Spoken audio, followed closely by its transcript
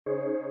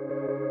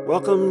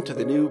Welcome to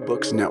the New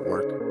Books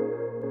Network.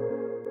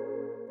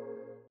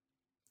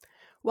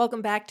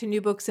 Welcome back to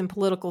New Books in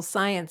Political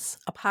Science,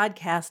 a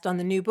podcast on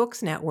the New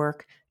Books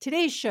Network.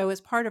 Today's show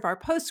is part of our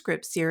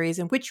Postscript series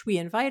in which we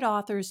invite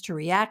authors to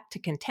react to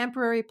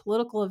contemporary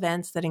political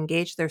events that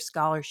engage their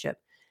scholarship.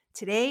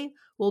 Today,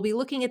 we'll be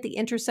looking at the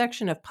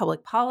intersection of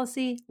public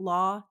policy,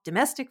 law,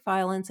 domestic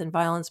violence, and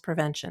violence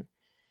prevention.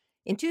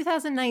 In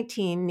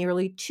 2019,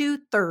 nearly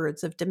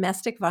 2/3 of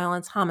domestic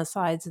violence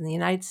homicides in the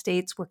United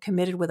States were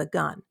committed with a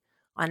gun.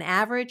 On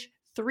average,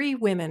 3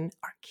 women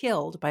are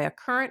killed by a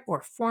current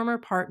or former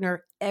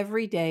partner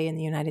every day in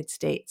the United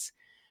States.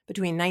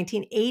 Between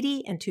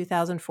 1980 and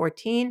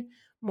 2014,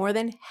 more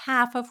than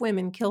half of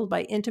women killed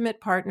by intimate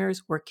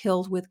partners were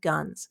killed with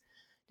guns.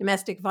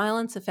 Domestic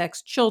violence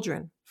affects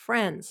children,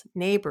 friends,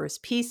 neighbors,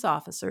 peace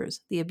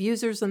officers, the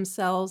abusers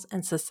themselves,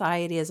 and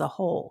society as a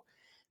whole.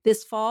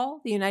 This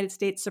fall, the United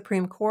States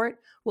Supreme Court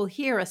will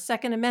hear a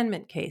Second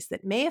Amendment case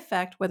that may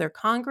affect whether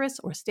Congress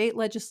or state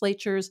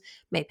legislatures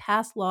may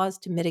pass laws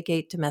to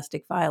mitigate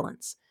domestic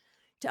violence.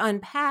 To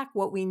unpack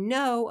what we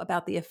know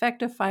about the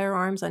effect of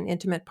firearms on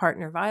intimate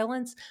partner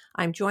violence,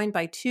 I'm joined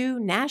by 2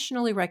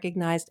 nationally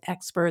recognized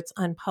experts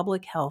on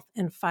public health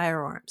and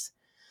firearms.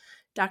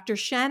 Dr.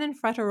 Shannon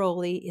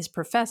Frattaroli is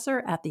professor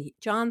at the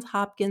Johns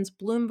Hopkins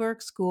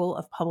Bloomberg School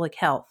of Public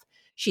Health.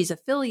 She's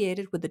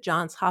affiliated with the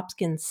Johns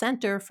Hopkins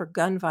Center for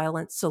Gun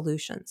Violence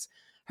Solutions.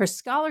 Her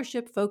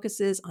scholarship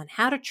focuses on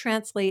how to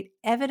translate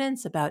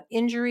evidence about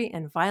injury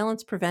and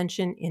violence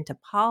prevention into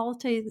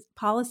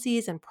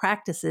policies and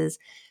practices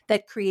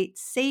that create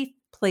safe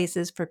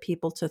places for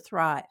people to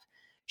thrive.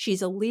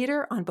 She's a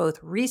leader on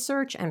both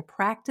research and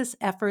practice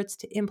efforts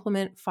to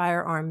implement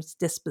firearms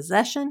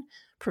dispossession,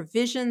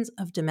 provisions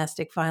of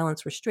domestic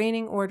violence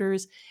restraining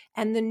orders,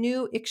 and the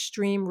new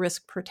extreme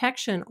risk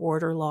protection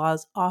order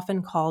laws,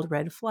 often called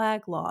red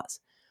flag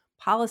laws.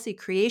 Policy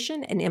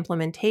creation and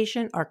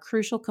implementation are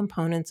crucial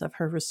components of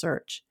her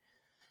research.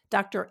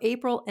 Dr.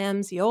 April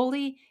M.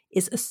 Zeoli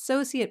is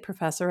Associate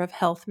Professor of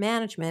Health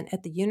Management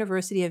at the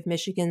University of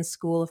Michigan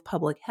School of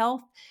Public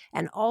Health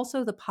and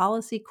also the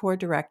Policy Core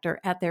Director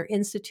at their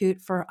Institute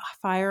for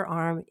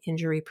Firearm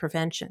Injury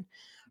Prevention.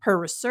 Her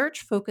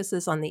research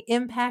focuses on the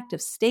impact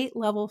of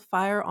state-level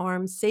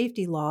firearm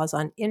safety laws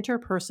on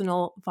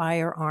interpersonal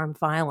firearm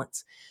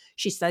violence.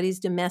 She studies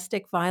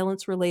domestic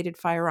violence-related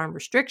firearm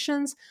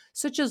restrictions,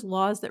 such as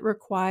laws that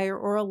require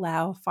or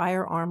allow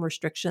firearm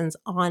restrictions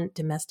on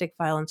domestic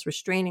violence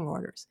restraining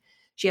orders.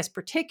 She has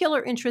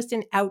particular interest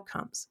in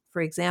outcomes,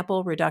 for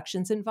example,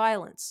 reductions in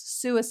violence,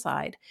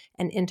 suicide,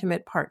 and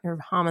intimate partner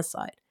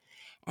homicide,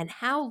 and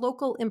how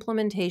local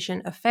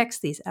implementation affects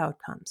these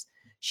outcomes.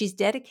 She's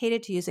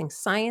dedicated to using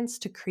science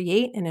to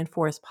create and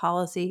enforce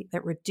policy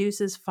that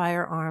reduces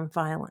firearm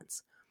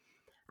violence.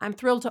 I'm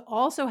thrilled to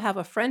also have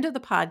a friend of the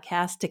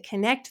podcast to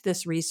connect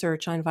this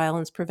research on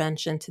violence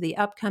prevention to the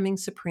upcoming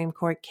Supreme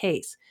Court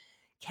case.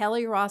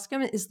 Kelly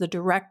Roscom is the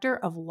Director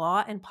of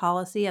Law and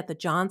Policy at the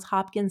Johns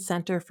Hopkins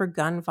Center for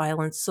Gun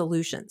Violence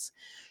Solutions.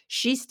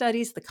 She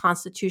studies the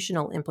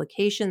constitutional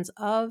implications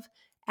of,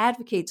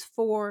 advocates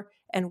for,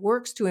 and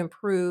works to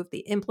improve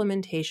the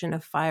implementation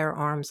of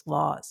firearms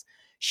laws.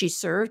 She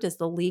served as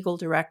the legal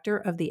director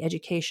of the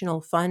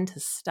Educational Fund to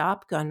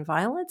Stop Gun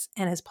Violence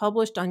and has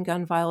published on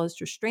gun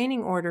violence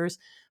restraining orders,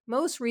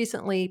 most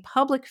recently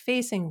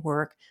public-facing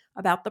work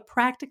about the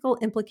practical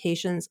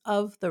implications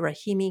of the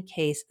Rahimi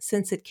case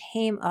since it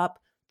came up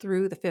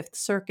through the Fifth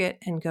Circuit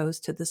and goes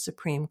to the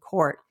Supreme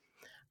Court.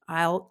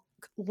 I'll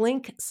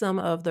link some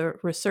of the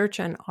research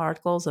and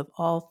articles of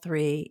all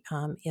 3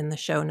 in the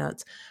show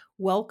notes.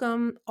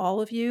 Welcome, all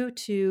of you,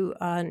 to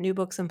New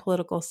Books in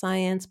Political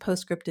Science,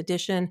 Postscript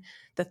edition.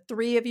 The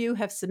 3 of you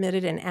have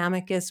submitted an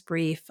amicus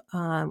brief,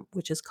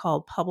 which is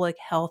called Public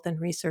Health and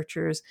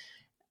Researchers,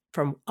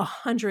 from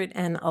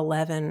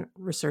 111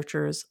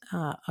 researchers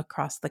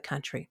across the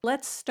country.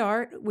 Let's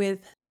start with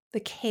the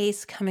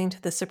case coming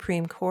to the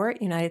Supreme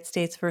Court, United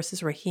States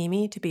versus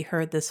Rahimi, to be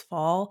heard this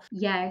fall.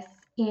 Yes.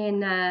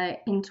 In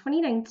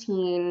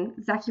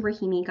 2019, Zaki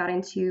Rahimi got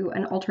into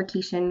an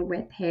altercation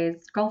with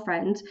his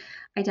girlfriend,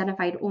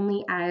 identified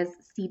only as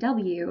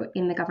CW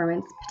in the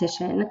government's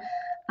petition.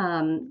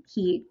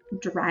 He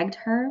dragged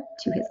her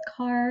to his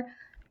car,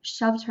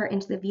 shoved her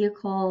into the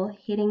vehicle,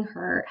 hitting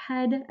her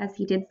head as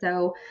he did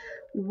so.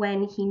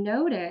 When he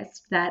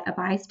noticed that a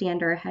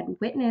bystander had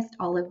witnessed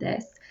all of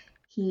this,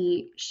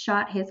 he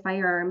shot his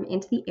firearm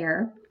into the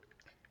air.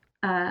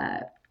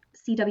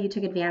 CW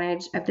took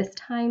advantage of this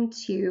time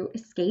to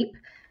escape,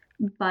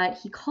 but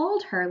he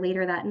called her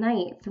later that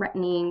night,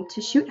 threatening to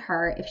shoot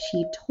her if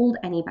she told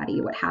anybody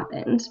what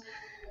happened.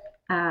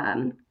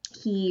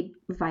 He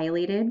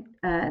violated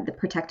the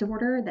protective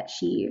order that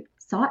she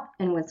sought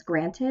and was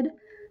granted.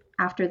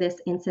 After this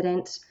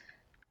incident,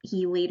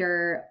 he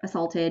later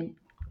assaulted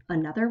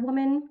another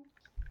woman.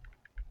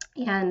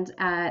 And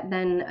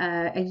then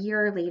a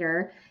year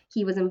later,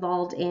 he was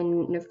involved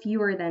in no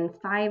fewer than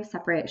 5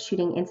 separate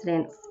shooting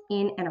incidents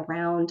in and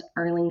around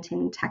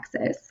Arlington,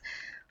 Texas.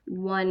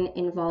 One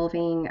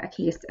involving a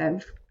case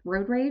of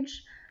road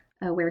rage,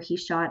 where he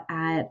shot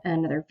at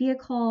another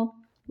vehicle,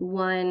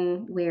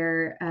 one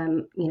where,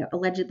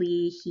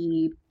 allegedly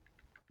he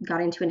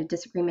got into a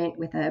disagreement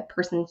with a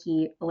person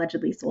he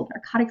allegedly sold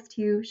narcotics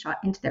to, shot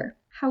into their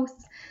house.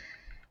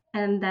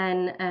 And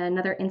then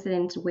another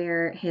incident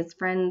where his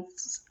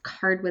friend's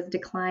card was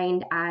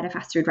declined at a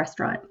fast food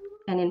restaurant.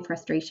 And in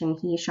frustration,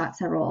 he shot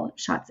several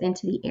shots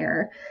into the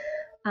air.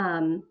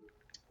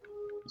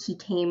 He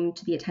came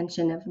to the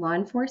attention of law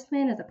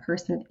enforcement as a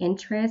person of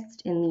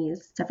interest in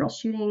these several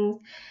shootings.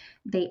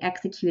 They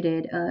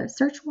executed a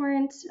search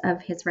warrant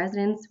of his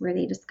residence where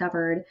they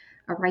discovered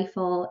a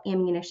rifle,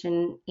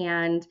 ammunition,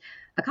 and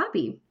a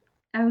copy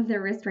of the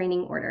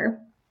restraining order.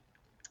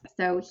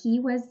 So he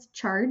was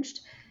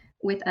charged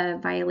with a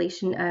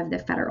violation of the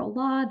federal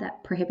law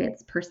that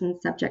prohibits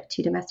persons subject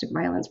to domestic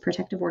violence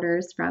protective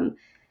orders from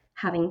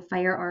having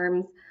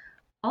firearms.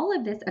 All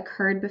of this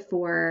occurred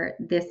before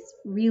this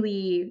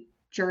really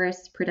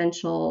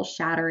jurisprudential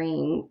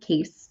shattering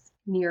case,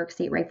 New York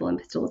State Rifle and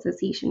Pistol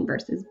Association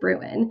versus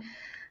Bruin.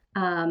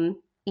 And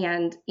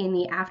in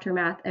the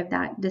aftermath of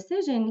that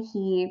decision,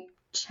 he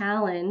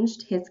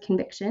challenged his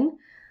conviction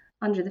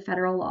under the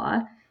federal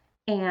law.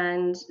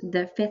 And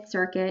the Fifth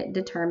Circuit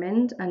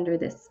determined under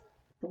this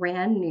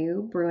brand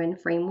new Bruin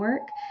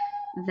framework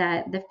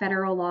that the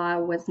federal law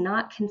was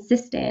not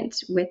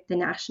consistent with the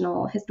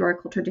national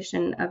historical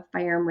tradition of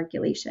firearm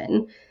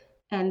regulation,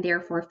 and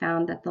therefore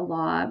found that the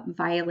law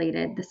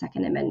violated the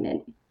Second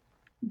Amendment.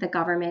 The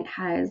government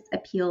has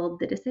appealed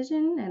the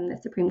decision, and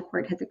the Supreme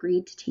Court has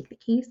agreed to take the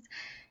case,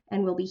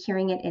 and will be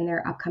hearing it in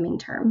their upcoming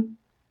term.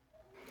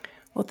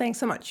 Well, thanks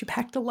so much. You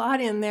packed a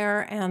lot in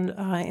there, and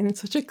in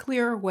such a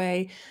clear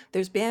way.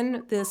 There's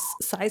been this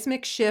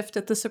seismic shift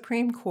at the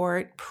Supreme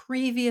Court.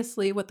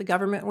 Previously, what the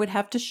government would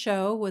have to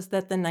show was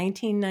that the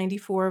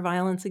 1994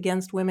 Violence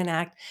Against Women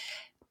Act,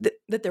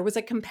 that there was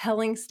a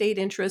compelling state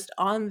interest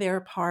on their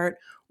part,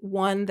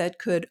 one that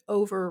could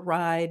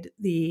override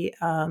the,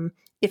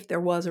 if there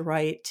was a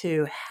right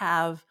to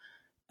have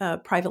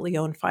privately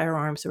owned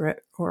firearms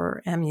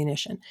or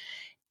ammunition.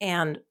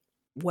 And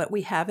what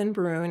we have in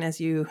Bruin, as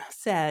you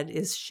said,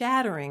 is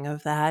shattering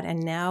of that.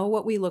 And now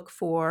what we look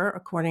for,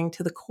 according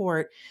to the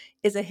court,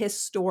 is a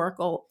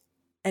historical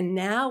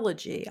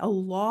analogy, a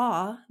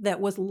law that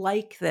was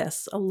like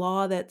this, a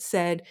law that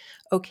said,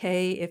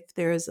 okay, if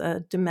there's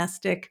a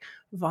domestic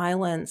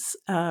violence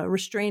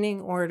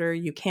restraining order,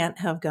 you can't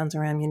have guns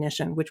or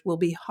ammunition, which will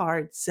be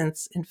hard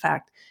since, in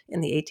fact,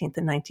 in the 18th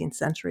and 19th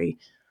century,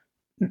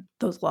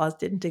 those laws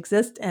didn't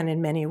exist. And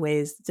in many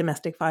ways,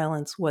 domestic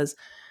violence was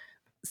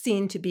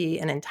seen to be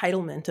an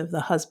entitlement of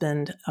the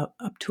husband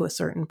up to a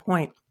certain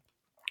point,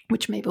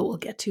 which maybe we'll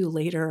get to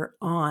later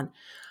on.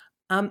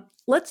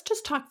 Let's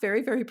just talk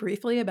very, very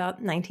briefly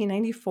about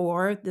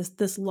 1994.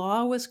 This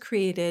law was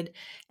created,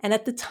 and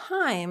at the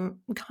time,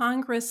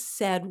 Congress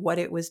said what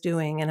it was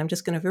doing, and I'm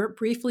just going to very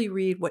briefly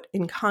read what,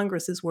 in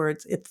Congress's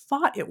words, it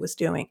thought it was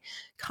doing.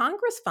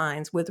 Congress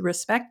finds, with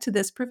respect to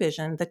this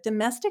provision, that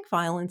domestic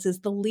violence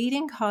is the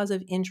leading cause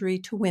of injury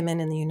to women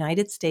in the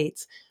United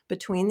States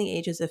between the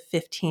ages of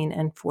 15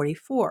 and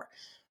 44.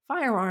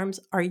 Firearms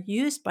are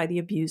used by the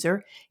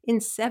abuser in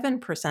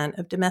 7%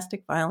 of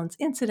domestic violence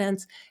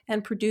incidents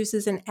and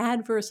produces an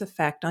adverse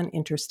effect on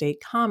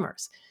interstate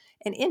commerce.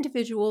 And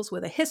individuals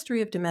with a history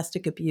of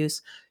domestic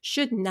abuse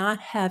should not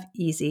have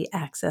easy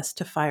access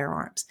to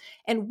firearms.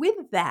 And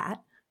with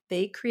that,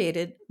 they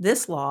created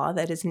this law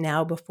that is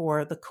now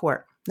before the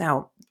court.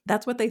 Now,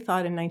 that's what they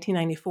thought in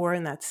 1994,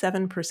 and that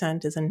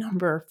 7% is a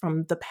number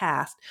from the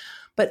past.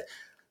 But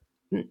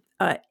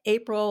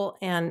April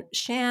and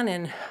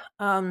Shannon,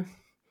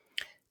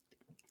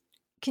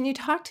 can you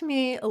talk to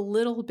me a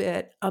little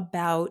bit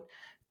about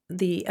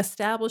the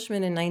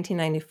establishment in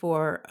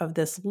 1994 of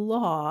this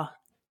law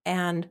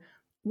and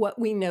what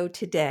we know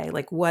today,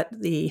 like what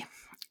the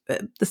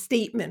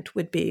statement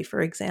would be,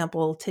 for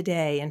example,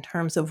 today in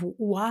terms of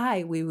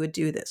why we would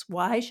do this?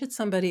 Why should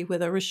somebody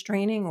with a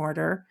restraining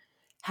order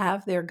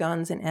have their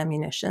guns and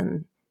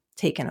ammunition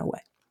taken away?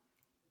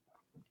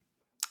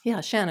 Yeah,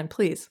 Shannon,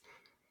 please.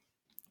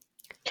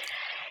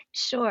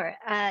 Sure.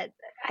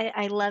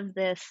 I love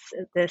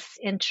this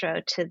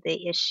intro to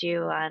the issue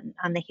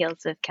on the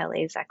heels of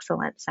Kelly's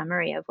excellent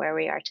summary of where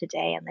we are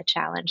today and the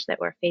challenge that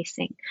we're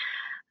facing.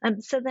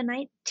 So the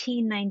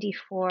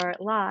 1994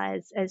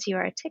 laws, as you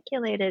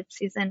articulated,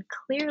 Susan,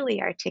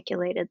 clearly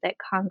articulated that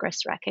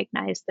Congress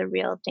recognized the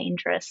real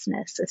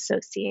dangerousness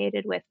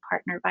associated with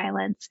partner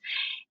violence.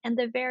 And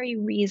the very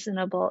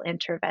reasonable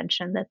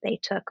intervention that they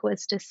took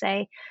was to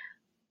say,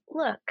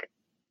 look,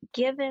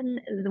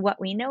 given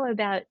what we know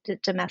about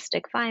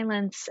domestic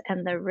violence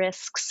and the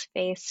risks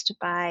faced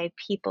by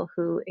people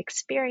who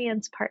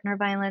experience partner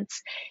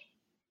violence,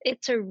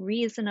 it's a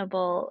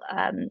reasonable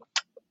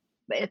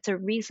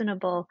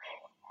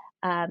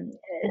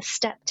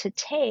step to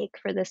take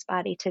for this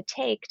body to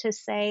take to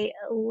say,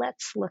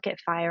 let's look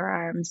at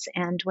firearms.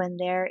 And when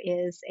there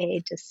is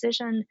a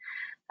decision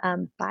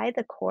by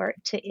the court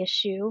to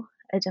issue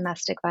a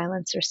domestic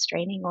violence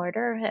restraining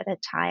order at a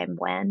time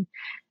when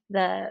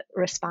the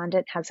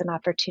respondent has an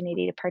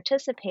opportunity to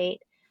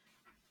participate,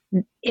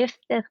 If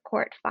the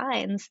court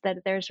finds that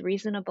there's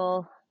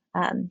reasonable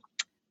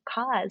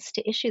cause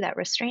to issue that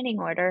restraining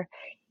order,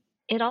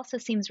 it also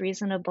seems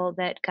reasonable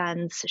that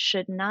guns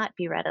should not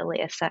be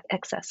readily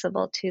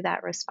accessible to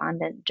that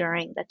respondent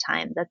during the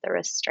time that the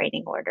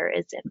restraining order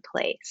is in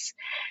place.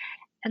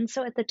 And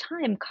so at the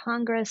time,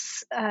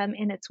 Congress,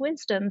 in its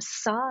wisdom,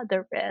 saw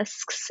the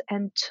risks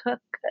and took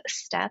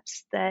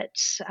steps that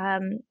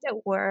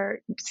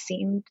were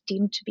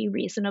deemed to be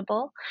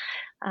reasonable,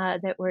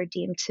 that were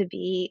deemed to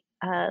be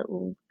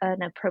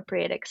an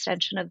appropriate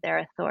extension of their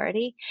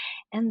authority.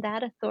 And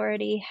that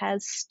authority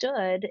has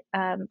stood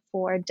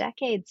for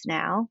decades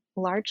now,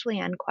 largely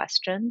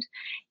unquestioned,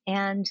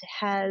 and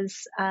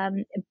has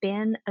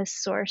been a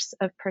source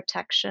of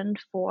protection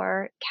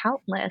for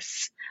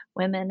countless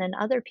women and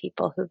other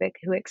people who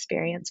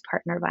experience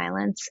partner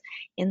violence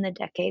in the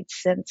decades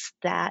since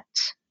that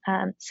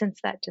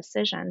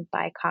decision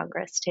by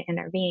Congress to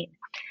intervene.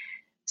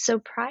 So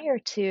prior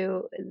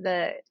to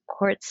the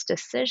court's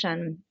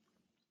decision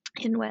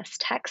in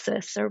West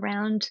Texas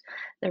around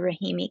the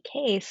Rahimi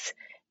case,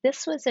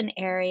 this was an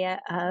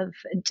area of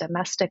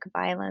domestic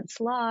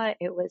violence law.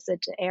 It was an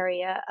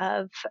area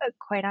of,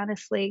 quite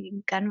honestly,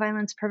 gun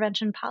violence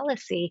prevention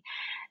policy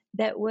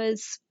that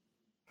was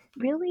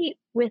really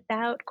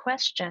without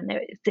question.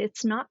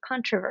 It's not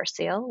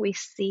controversial. We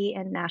see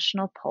in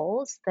national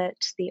polls that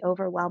the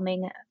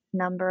overwhelming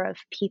number of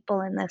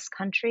people in this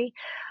country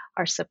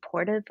are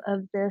supportive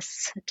of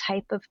this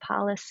type of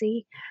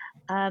policy.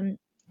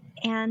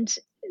 And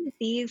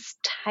these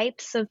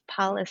types of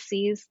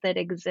policies that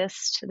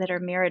exist that are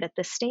mirrored at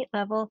the state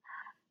level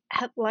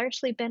have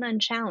largely been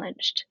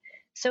unchallenged.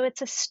 So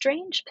it's a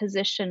strange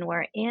position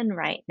we're in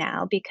right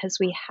now because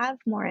we have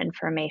more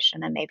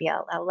information, and maybe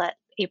I'll let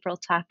April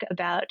talk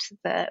about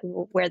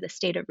where the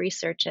state of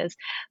research is,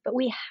 but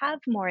we have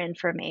more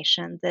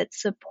information that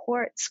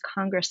supports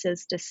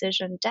Congress's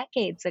decision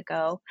decades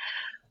ago.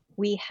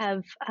 We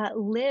have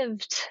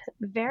lived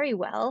very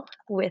well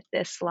with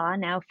this law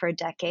now for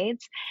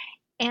decades,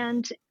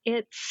 and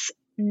it's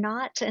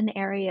not an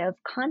area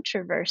of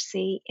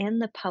controversy in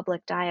the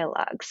public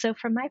dialogue. So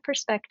from my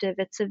perspective,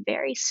 it's a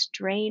very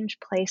strange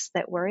place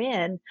that we're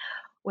in,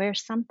 where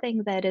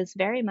something that is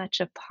very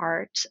much a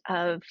part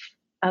of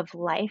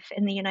life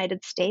in the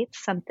United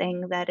States,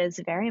 something that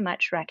is very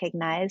much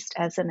recognized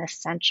as an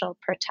essential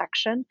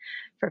protection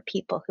for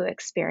people who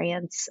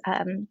experience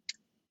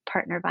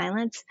partner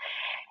violence,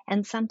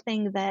 and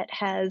something that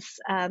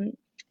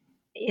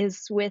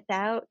is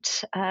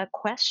without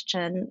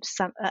question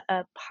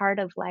a part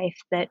of life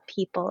that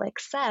people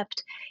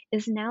accept,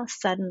 is now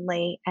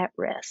suddenly at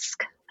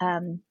risk.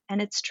 And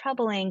it's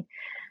troubling.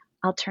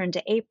 I'll turn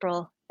to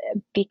April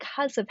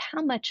because of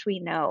how much we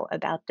know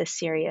about the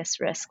serious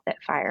risk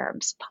that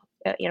firearms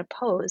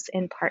pose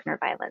in partner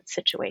violence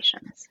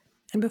situations.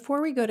 And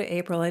before we go to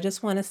April, I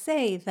just want to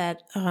say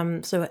that,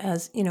 so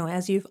as you know,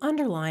 as you've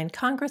underlined,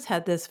 Congress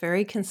had this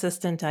very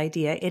consistent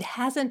idea. It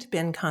hasn't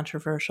been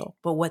controversial,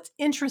 but what's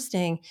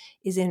interesting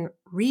is in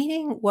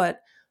reading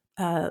what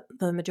the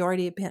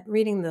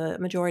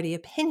majority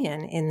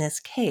opinion in this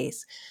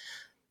case.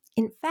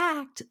 In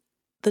fact,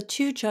 the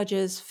two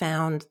judges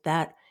found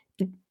that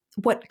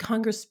what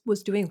Congress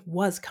was doing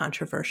was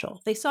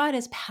controversial. They saw it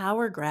as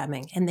power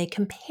grabbing, and they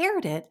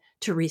compared it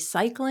to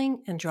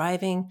recycling and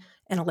driving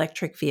an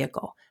electric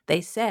vehicle.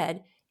 They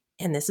said,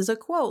 and this is a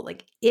quote,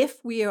 like,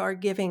 if we are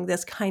giving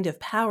this kind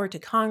of power to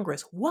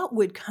Congress, what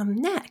would come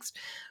next?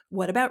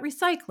 What about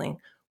recycling?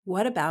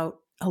 What about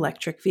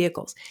electric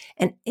vehicles?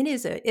 And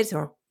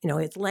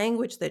it's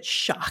language that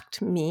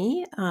shocked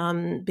me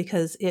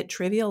because it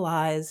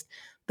trivialized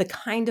the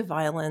kind of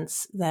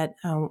violence that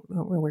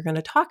we're going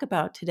to talk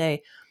about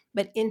today.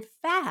 But in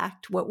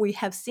fact, what we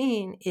have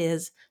seen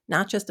is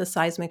not just a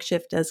seismic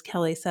shift, as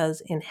Kelly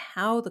says, in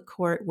how the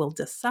court will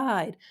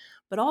decide,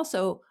 but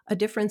also a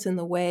difference in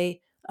the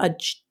way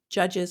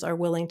judges are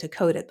willing to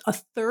code it. A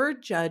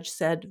third judge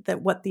said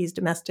that what these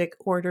domestic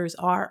orders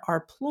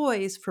are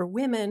ploys for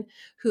women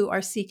who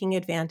are seeking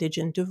advantage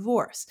in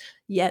divorce.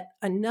 Yet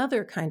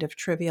another kind of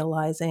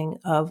trivializing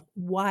of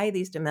why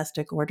these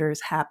domestic orders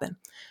happen.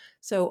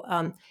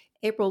 So,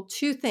 April,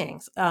 two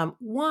things.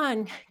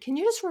 One, can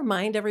you just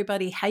remind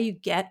everybody how you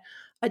get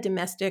a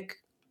domestic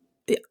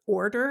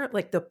order,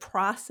 like the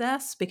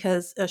process?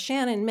 Because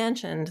Shannon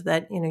mentioned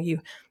that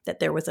that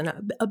there was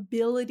an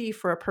ability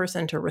for a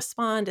person to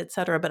respond, et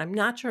cetera, but I'm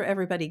not sure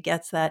everybody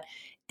gets that.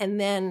 And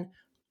then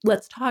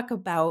let's talk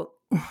about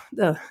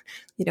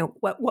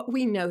what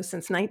we know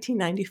since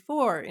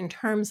 1994 in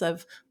terms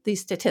of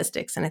these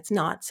statistics, and it's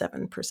not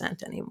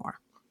 7% anymore.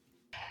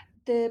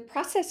 The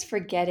process for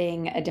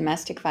getting a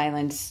domestic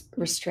violence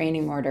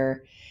restraining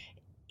order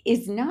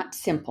is not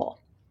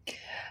simple.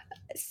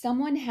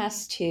 Someone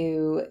has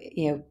to,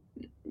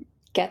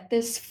 get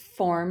this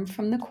form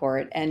from the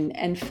court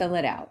and fill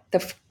it out.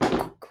 The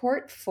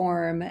court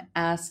form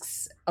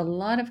asks a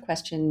lot of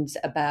questions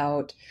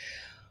about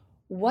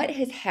what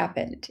has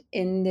happened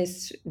in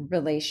this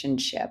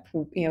relationship.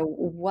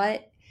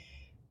 What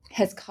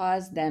has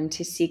caused them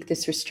to seek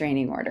this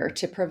restraining order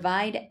to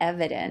provide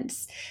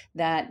evidence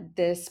that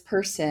this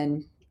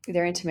person,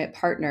 their intimate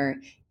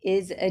partner,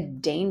 is a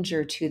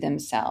danger to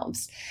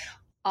themselves.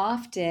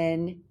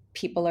 Often,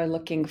 people are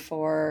looking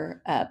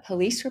for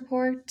police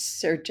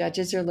reports, or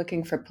judges are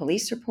looking for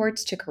police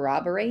reports to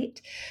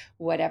corroborate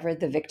whatever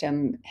the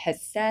victim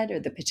has said or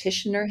the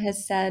petitioner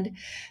has said.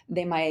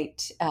 They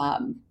might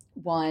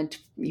want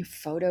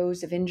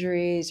photos of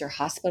injuries or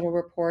hospital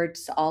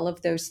reports. All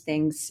of those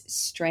things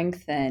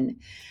strengthen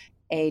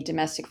a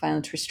domestic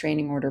violence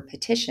restraining order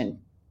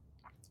petition.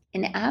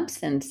 In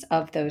absence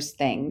of those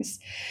things,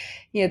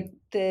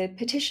 the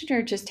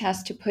petitioner just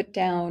has to put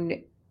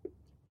down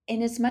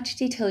in as much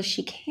detail as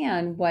she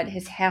can what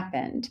has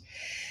happened.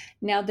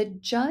 Now, the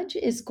judge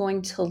is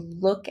going to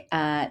look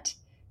at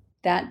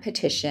that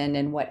petition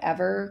and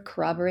whatever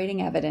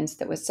corroborating evidence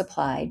that was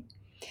supplied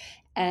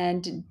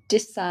and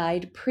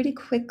decide pretty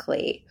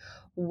quickly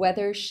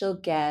whether she'll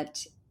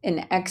get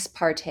an ex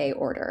parte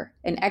order.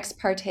 An ex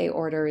parte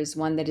order is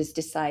one that is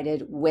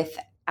decided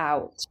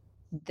without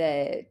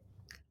the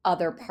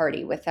other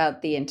party,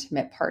 without the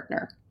intimate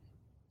partner.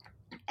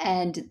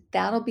 And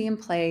that'll be in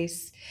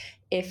place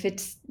if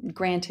it's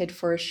granted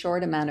for a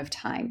short amount of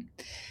time.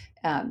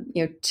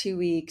 2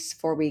 weeks,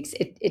 4 weeks.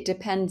 It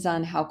depends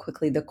on how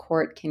quickly the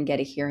court can get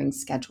a hearing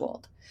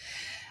scheduled.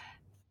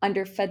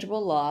 Under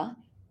federal law,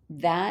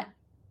 that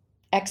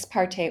ex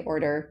parte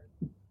order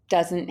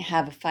doesn't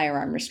have a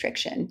firearm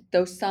restriction,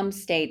 though some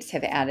states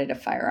have added a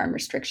firearm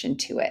restriction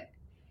to it.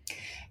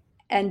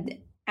 And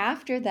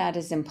after that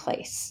is in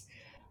place,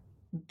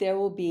 there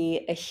will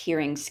be a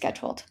hearing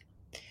scheduled.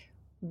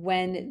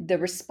 When the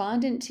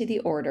respondent to the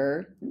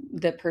order,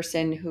 the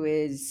person who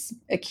is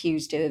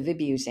accused of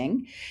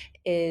abusing,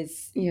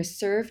 is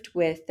served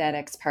with that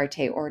ex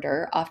parte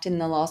order, often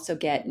they'll also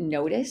get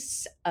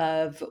notice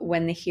of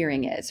when the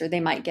hearing is, or they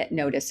might get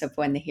notice of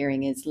when the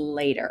hearing is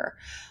later,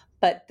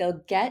 but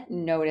they'll get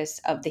notice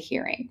of the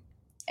hearing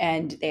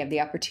and they have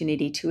the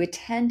opportunity to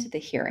attend the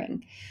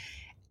hearing.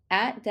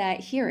 At that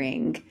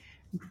hearing,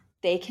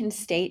 they can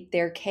state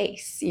their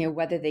case,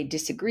 whether they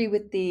disagree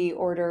with the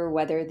order,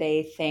 whether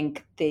they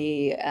think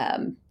the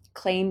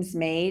claims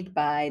made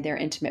by their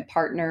intimate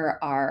partner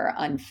are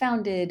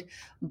unfounded,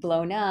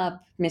 blown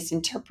up,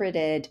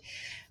 misinterpreted,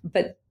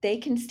 but they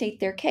can state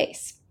their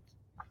case,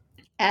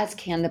 as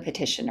can the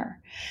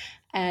petitioner.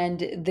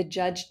 And the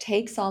judge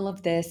takes all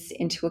of this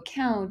into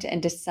account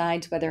and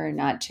decides whether or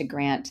not to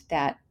grant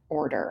that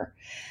order.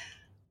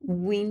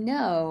 We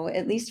know,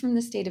 at least from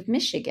the state of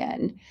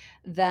Michigan,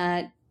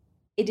 that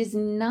it is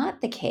not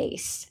the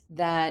case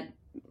that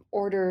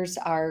orders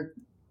are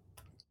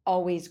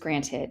always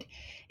granted.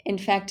 In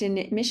fact,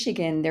 in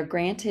Michigan, they're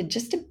granted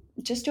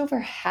just over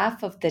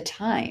half of the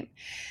time.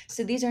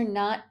 So these are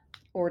not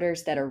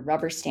orders that are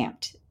rubber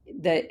stamped.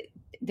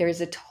 There is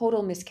a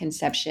total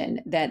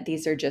misconception that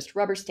these are just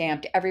rubber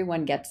stamped,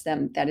 everyone gets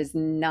them. That is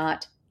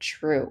not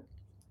true.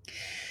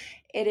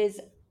 It is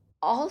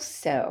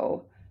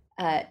also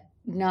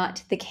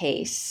not the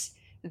case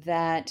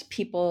that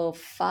people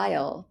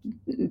file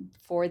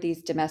for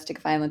these domestic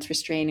violence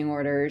restraining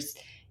orders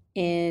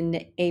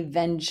in a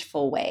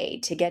vengeful way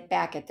to get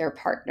back at their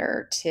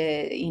partner,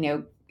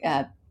 to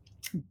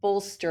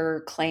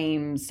bolster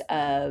claims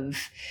of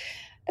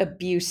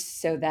abuse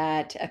so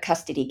that a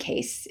custody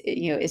case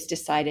is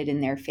decided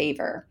in their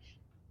favor.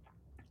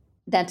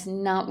 That's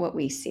not what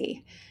we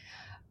see.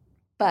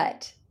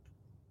 But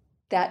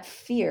that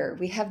fear,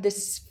 we have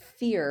this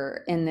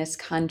fear in this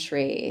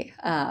country,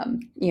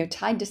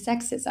 tied to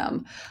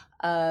sexism,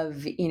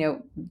 of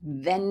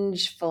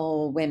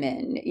vengeful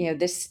women.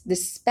 This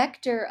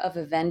specter of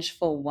a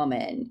vengeful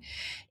woman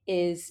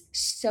is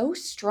so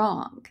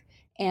strong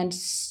and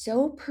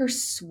so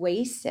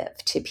persuasive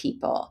to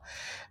people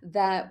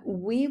that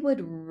we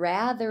would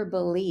rather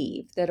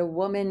believe that a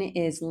woman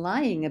is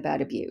lying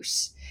about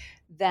abuse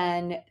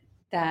than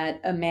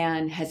that a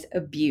man has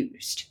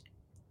abused.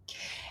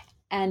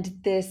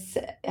 And this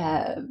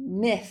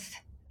myth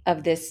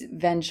of this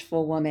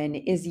vengeful woman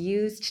is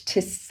used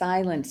to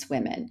silence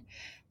women,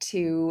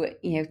 to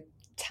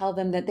tell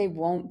them that they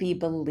won't be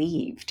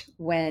believed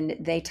when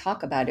they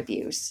talk about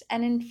abuse.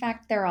 And in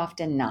fact, they're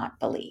often not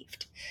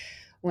believed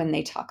when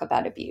they talk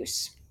about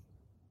abuse.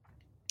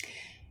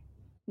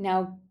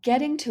 Now,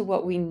 getting to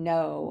what we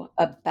know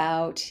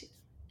about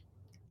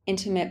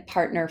intimate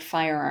partner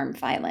firearm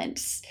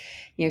violence,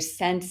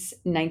 since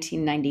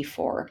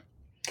 1994.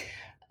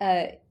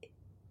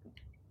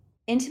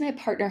 Intimate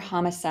partner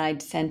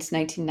homicide since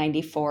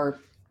 1994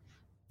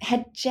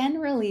 had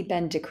generally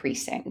been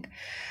decreasing.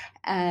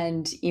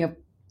 And,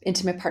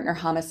 intimate partner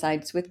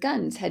homicides with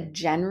guns had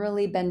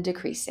generally been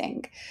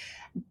decreasing.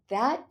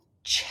 That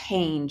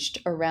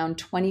changed around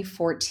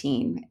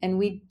 2014, and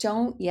we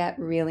don't yet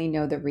really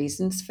know the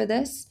reasons for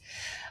this,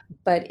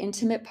 but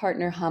intimate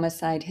partner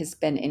homicide has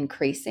been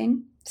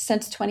increasing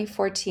since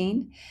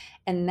 2014,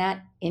 and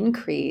that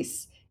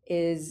increase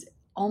is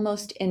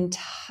almost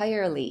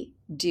entirely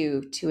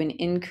due to an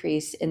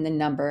increase in the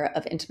number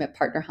of intimate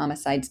partner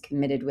homicides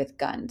committed with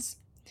guns.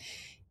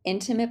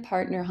 intimate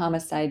partner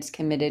homicides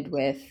committed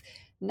with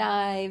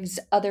knives,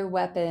 other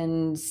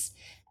weapons,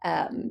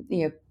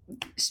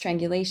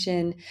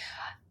 strangulation,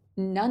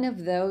 none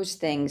of those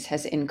things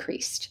has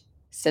increased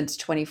since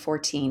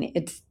 2014.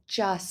 It's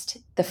just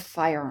the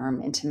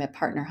firearm intimate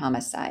partner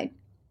homicide.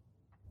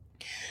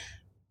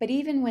 But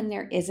even when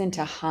there isn't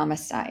a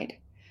homicide,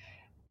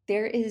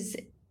 there is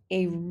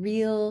a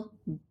real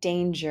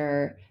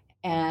danger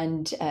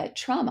and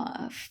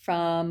trauma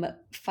from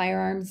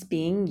firearms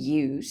being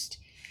used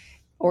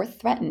or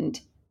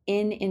threatened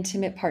in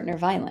intimate partner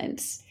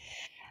violence.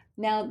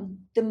 Now,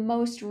 the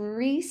most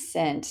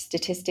recent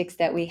statistics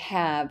that we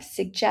have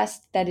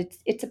suggest that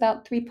it's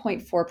about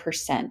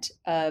 3.4%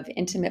 of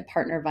intimate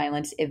partner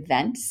violence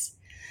events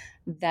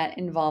that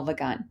involve a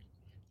gun.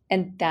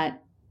 And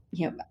that,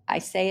 I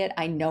say it,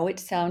 I know it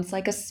sounds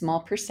like a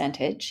small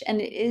percentage,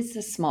 and it is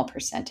a small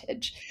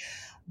percentage,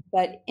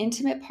 but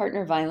intimate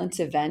partner violence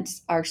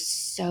events are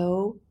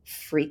so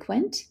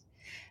frequent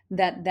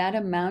that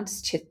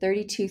amounts to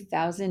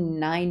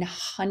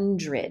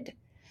 32,900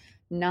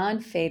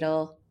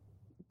 non-fatal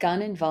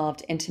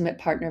gun-involved intimate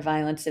partner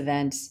violence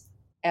events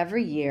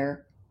every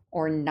year,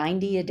 or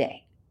 90 a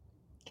day.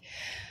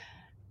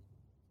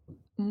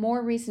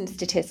 More recent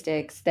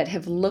statistics that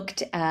have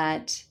looked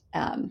at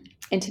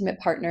intimate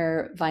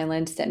partner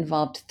violence that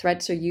involved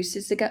threats or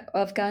uses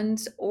of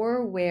guns,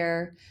 or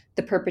where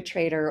the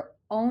perpetrator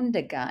owned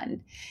a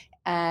gun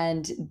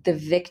and the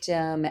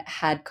victim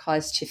had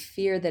cause to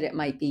fear that it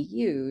might be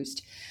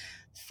used,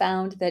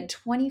 found that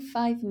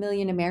 25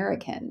 million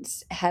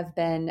Americans have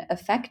been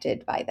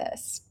affected by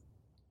this.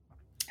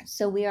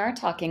 So we are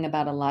talking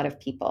about a lot of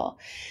people,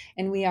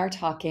 and we are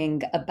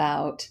talking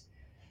about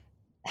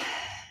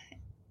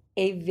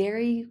a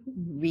very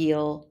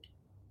real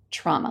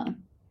trauma.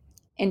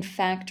 In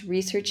fact,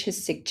 research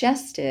has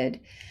suggested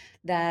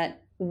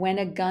that when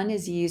a gun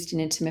is used in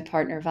intimate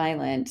partner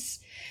violence,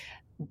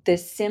 the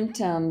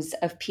symptoms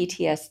of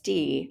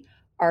PTSD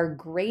are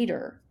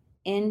greater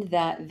in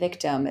that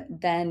victim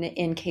than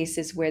in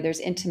cases where there's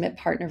intimate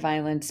partner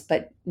violence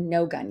but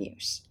no gun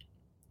use.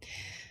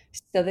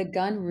 So the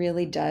gun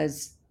really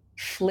does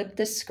flip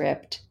the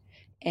script,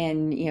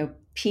 and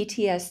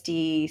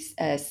PTSD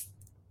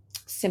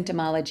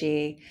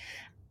symptomology,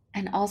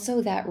 and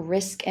also that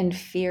risk and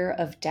fear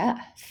of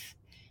death,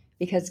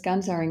 because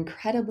guns are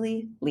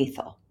incredibly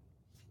lethal.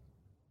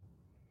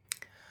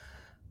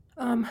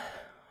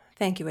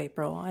 Thank you,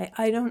 April.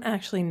 I don't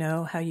actually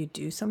know how you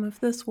do some of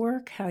this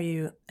work, how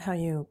you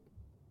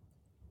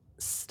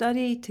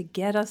study to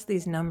get us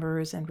these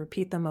numbers and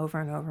repeat them over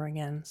and over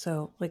again.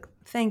 So,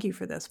 thank you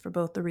for this, for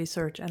both the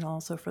research and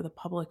also for the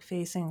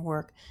public-facing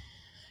work.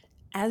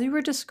 As you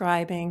were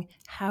describing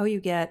how you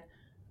get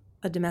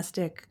a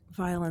domestic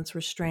violence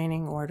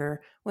restraining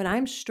order, what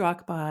I'm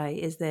struck by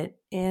is that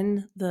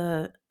in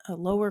the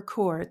lower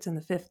courts in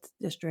the 5th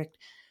District,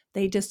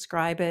 they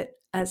describe it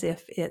as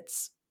if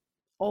it's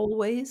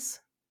always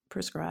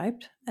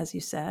prescribed, as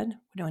you said,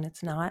 when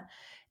it's not,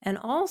 and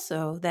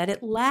also that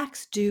it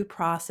lacks due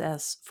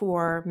process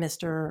for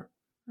Mr.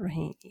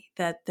 Rahimi,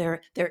 that there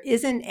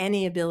isn't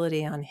any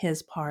ability on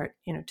his part,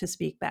 to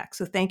speak back.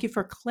 So thank you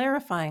for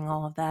clarifying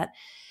all of that.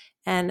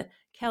 And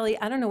Kelly,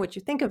 I don't know what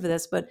you think of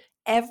this, but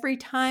every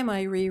time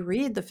I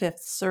reread the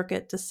Fifth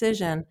Circuit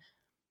decision,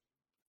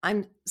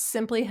 I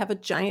simply have a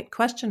giant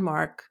question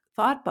mark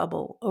thought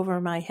bubble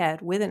over my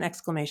head with an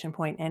exclamation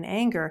point and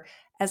anger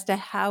as to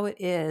how it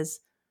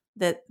is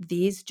that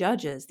these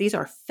judges, these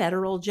are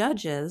federal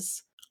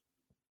judges,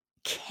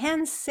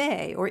 can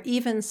say or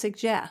even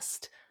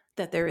suggest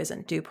that there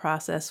isn't due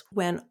process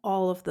when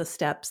all of the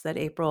steps that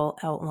April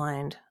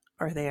outlined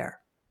are there.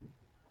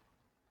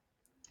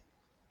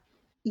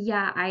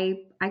 Yeah,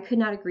 I could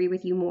not agree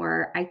with you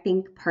more. I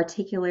think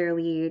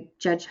particularly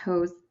Judge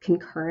Ho's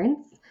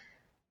concurrence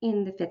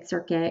in the Fifth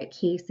Circuit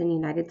case in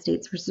United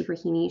States versus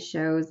Rahimi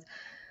shows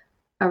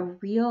a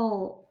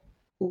real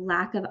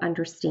lack of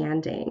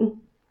understanding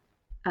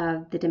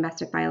of the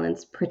domestic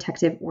violence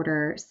protective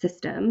order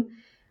system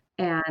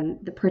and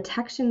the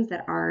protections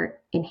that are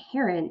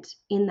inherent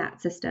in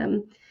that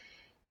system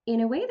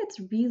in a way that's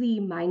really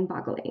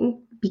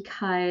mind-boggling,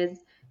 because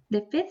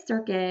the Fifth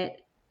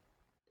Circuit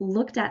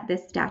looked at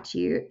this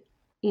statute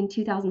in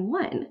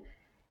 2001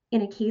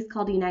 in a case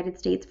called United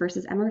States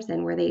versus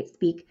Emerson, where they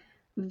speak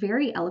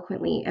very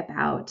eloquently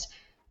about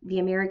the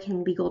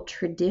American legal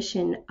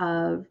tradition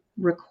of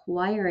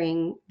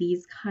requiring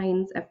these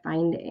kinds of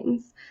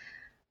findings.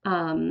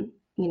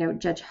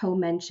 Judge Ho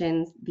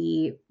mentions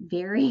the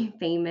very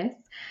famous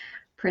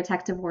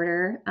protective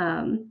order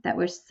that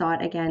was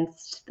sought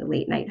against the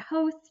late night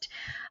host,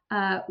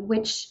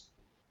 which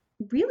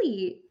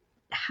really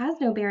has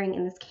no bearing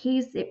in this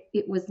case.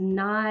 It was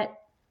not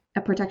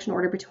a protection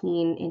order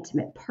between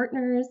intimate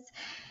partners.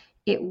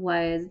 It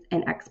was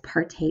an ex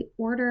parte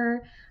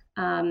order.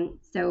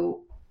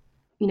 So,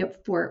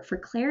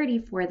 for clarity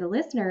for the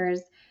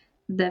listeners,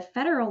 the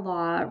federal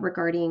law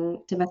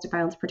regarding domestic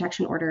violence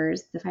protection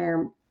orders, the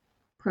firearm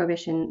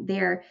prohibition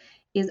there,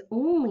 is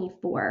only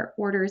for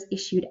orders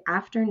issued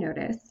after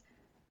notice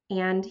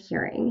and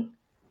hearing.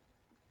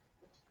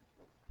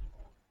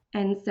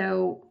 And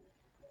so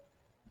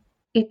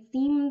it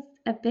seems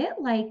a bit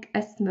like a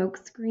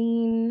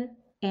smokescreen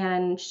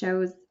and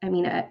shows,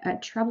 a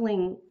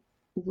troubling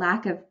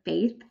lack of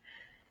faith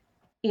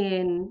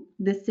in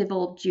the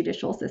civil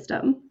judicial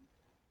system.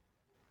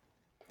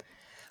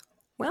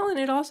 Well, and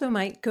it also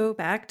might go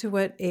back to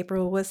what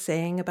April was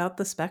saying about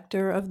the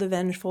specter of the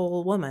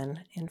vengeful woman.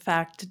 In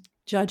fact,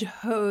 Judge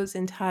Ho's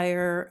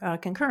entire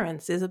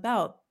concurrence is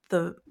about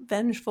the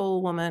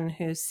vengeful woman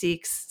who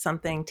seeks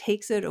something,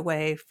 takes it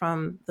away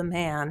from the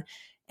man.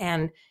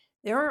 And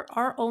there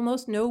are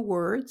almost no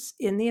words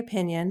in the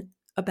opinion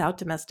about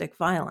domestic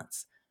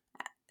violence.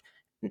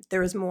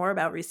 There is more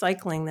about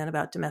recycling than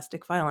about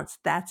domestic violence.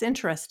 That's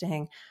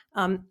interesting.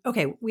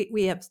 Okay,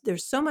 we have,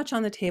 there's so much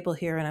on the table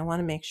here, and I want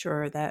to make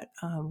sure that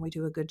we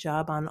do a good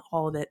job on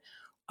all of it.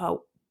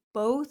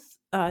 Both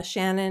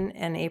Shannon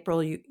and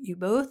April, you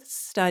both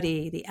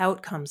study the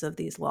outcomes of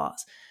these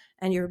laws,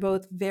 and you're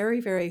both very,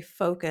 very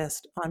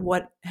focused on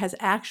what has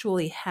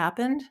actually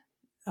happened,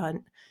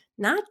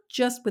 not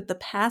just with the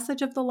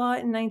passage of the law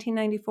in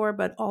 1994,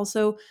 but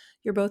also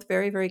you're both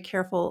very, very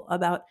careful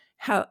about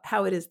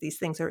how it is these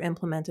things are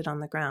implemented on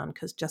the ground,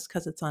 because just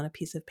because it's on a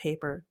piece of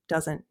paper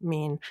doesn't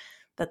mean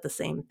that the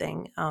same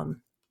thing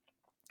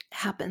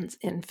happens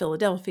in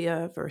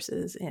Philadelphia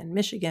versus in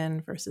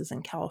Michigan versus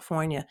in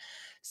California.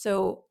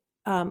 So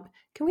can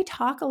we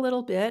talk a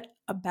little bit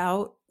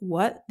about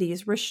what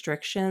these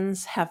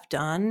restrictions have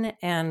done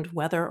and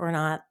whether or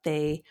not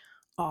they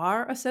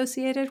are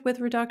associated with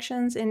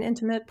reductions in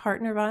intimate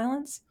partner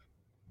violence?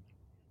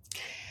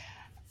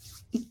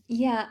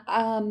 Yeah,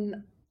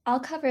 I'll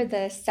cover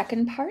the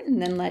second part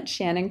and then let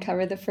Shannon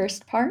cover the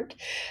first part.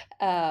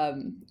 Are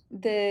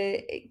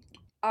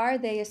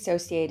they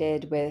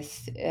associated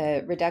with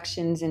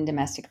reductions in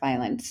domestic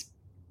violence?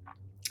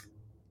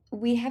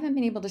 We haven't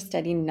been able to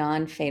study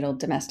non-fatal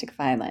domestic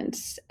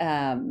violence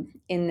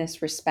in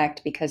this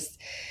respect because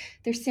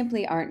there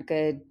simply aren't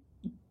good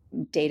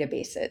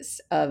databases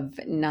of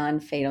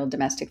non-fatal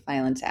domestic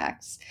violence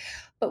acts.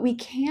 But we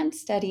can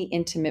study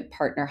intimate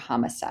partner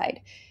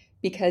homicide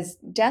because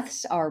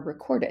deaths are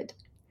recorded.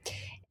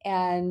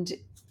 And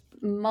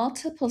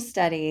multiple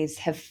studies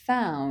have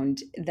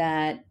found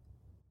that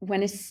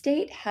when a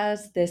state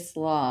has this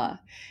law,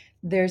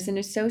 there's an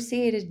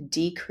associated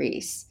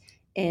decrease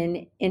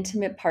in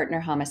intimate partner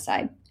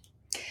homicide.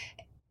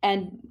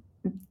 And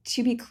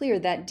to be clear,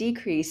 that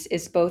decrease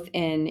is both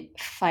in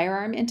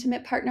firearm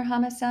intimate partner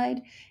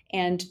homicide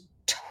and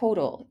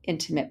total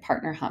intimate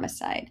partner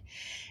homicide.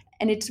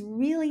 And it's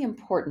really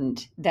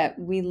important that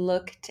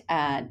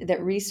that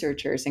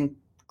researchers,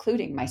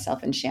 including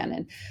myself and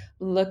Shannon,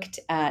 looked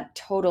at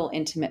total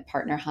intimate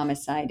partner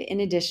homicide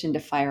in addition to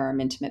firearm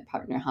intimate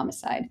partner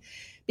homicide,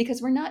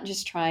 because we're not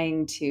just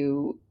trying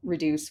to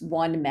reduce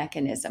one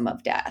mechanism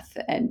of death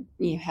and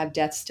you have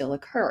death still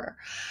occur.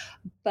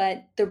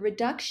 But the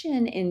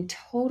reduction in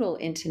total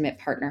intimate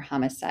partner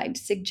homicide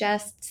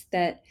suggests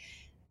that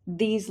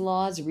these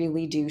laws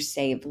really do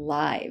save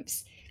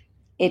lives.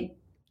 It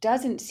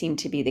doesn't seem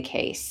to be the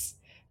case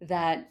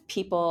that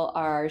people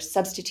are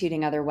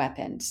substituting other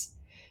weapons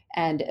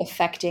and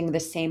affecting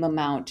the same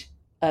amount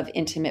of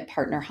intimate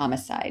partner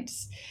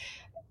homicides.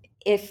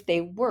 If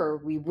they were,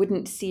 we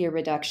wouldn't see a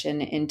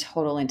reduction in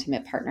total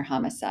intimate partner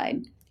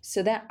homicide.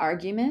 So that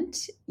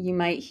argument you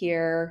might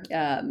hear,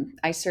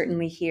 I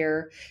certainly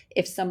hear,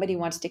 if somebody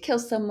wants to kill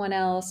someone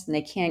else and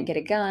they can't get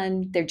a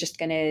gun, they're just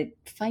going to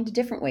find a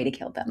different way to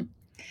kill them.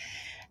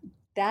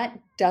 That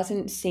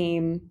doesn't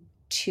seem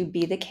to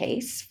be the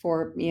case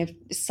for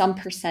some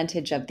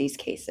percentage of these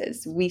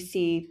cases. We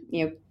see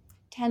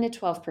 10 to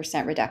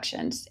 12%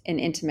 reductions in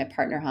intimate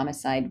partner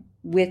homicide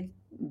with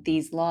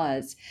these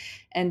laws,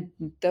 and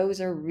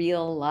those are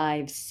real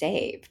lives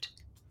saved.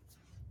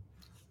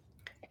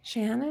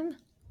 Shannon?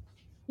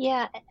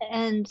 Yeah,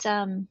 and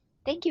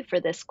thank you for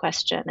this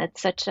question.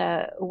 It's such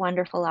a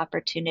wonderful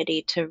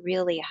opportunity to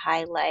really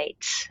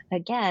highlight,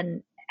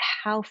 again,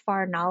 how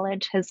far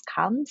knowledge has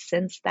come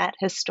since that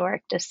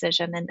historic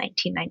decision in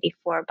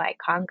 1994 by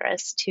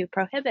Congress to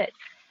prohibit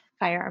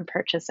firearm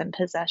purchase and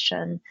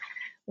possession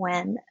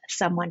when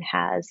someone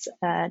has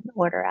an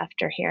order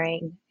after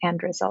hearing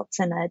and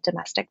results in a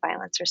domestic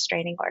violence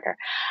restraining order.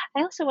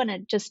 I also want to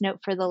just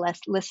note for the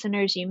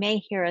listeners, you may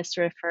hear us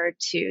refer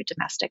to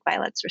domestic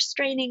violence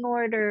restraining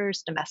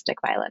orders, domestic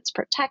violence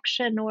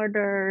protection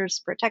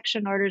orders,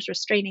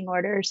 restraining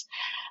orders.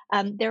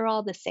 They're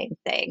all the same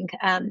thing.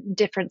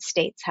 Different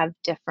states have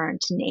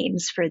different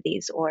names for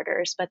these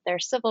orders, but they're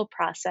civil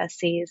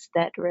processes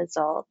that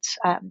result,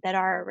 that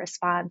are a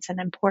response, an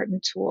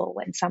important tool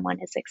when someone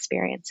is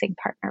experiencing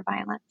partner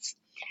violence.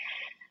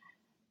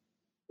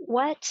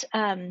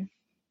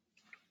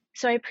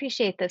 So I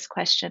appreciate this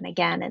question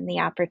again and the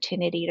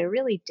opportunity to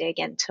really dig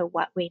into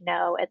what we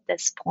know at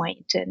this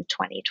point in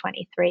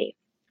 2023.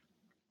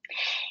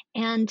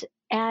 And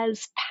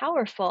as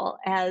powerful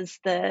as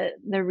the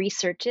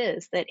research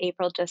is that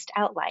April just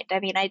outlined,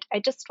 I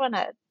just want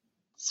to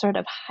sort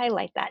of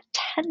highlight that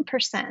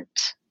 10%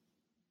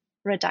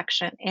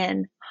 reduction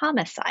in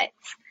homicides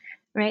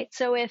right?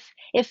 So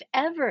if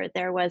ever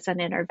there was an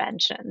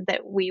intervention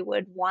that we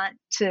would want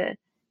to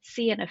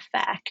see an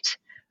effect,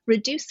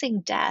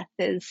 reducing death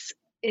is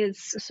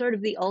sort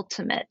of the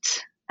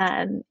ultimate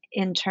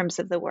in terms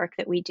of the work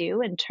that we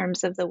do, in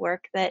terms of the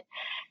work that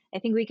I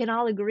think we can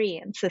all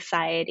agree in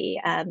society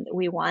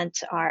we want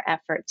our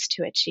efforts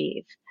to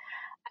achieve.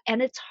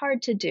 And it's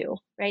hard to do,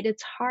 right?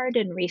 It's hard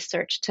in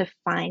research to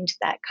find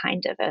that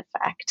kind of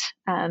effect.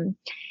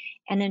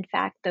 And in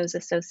fact, those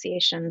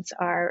associations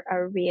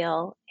are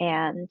real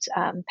and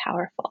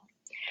powerful.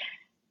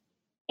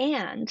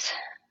 And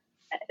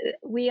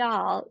we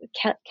all,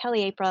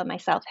 Kelly, April, and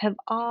myself, have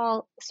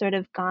all sort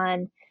of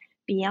gone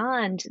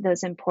beyond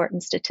those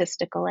important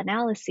statistical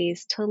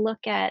analyses to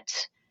look at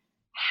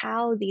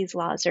how these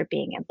laws are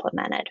being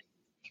implemented.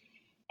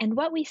 And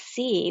what we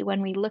see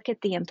when we look at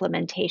the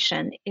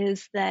implementation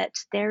is that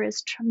there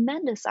is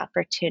tremendous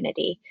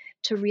opportunity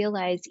to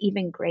realize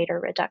even greater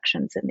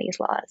reductions in these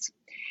laws.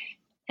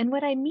 And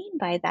what I mean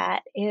by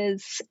that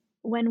is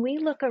when we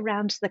look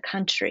around the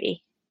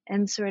country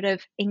and sort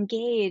of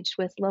engage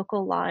with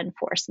local law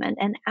enforcement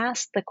and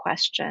ask the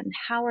question,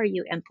 how are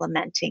you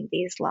implementing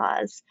these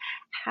laws?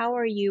 How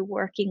are you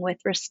working with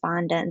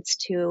respondents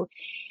to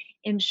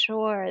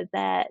ensure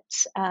that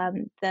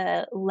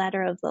the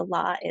letter of the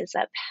law is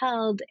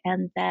upheld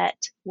and that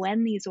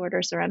when these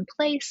orders are in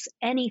place,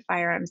 any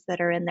firearms that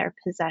are in their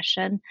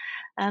possession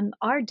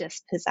are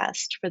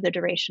dispossessed for the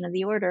duration of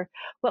the order?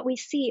 What we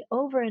see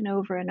over and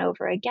over and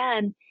over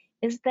again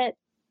is that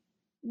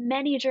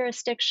many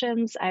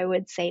jurisdictions, I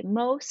would say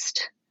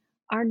most,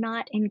 are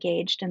not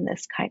engaged in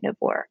this kind of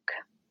work.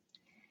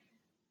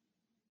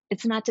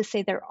 It's not to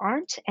say there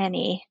aren't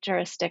any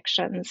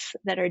jurisdictions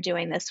that are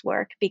doing this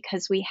work,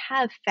 because we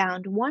have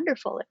found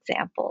wonderful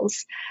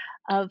examples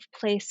of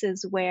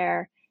places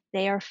where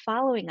they are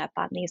following up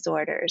on these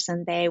orders,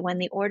 and when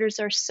the orders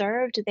are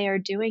served, they are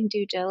doing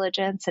due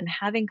diligence and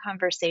having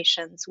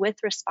conversations with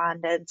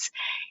respondents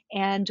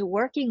and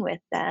working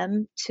with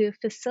them to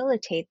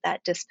facilitate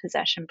that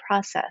dispossession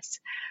process.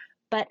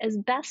 But as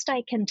best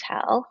I can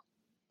tell,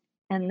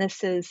 and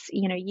this is,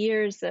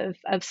 years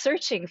of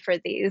searching for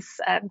these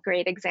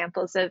great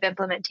examples of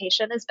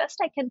implementation. As best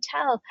I can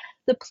tell,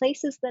 the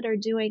places that are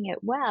doing it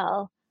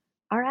well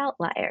are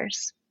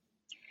outliers.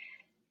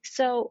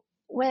 So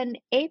when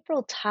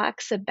April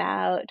talks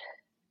about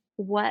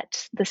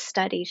what the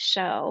studies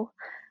show,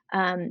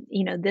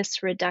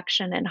 this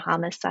reduction in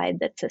homicide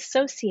that's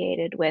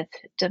associated with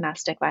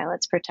domestic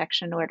violence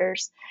protection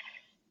orders,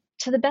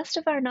 to the best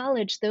of our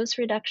knowledge, those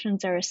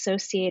reductions are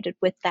associated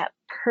with that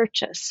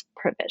purchase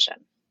provision,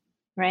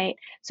 right?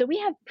 So we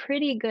have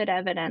pretty good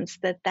evidence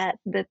that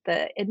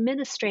the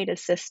administrative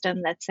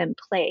system that's in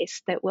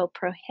place that will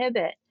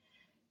prohibit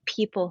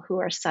people who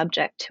are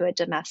subject to a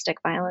domestic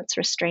violence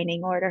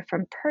restraining order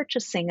from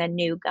purchasing a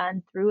new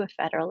gun through a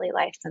federally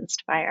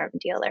licensed firearm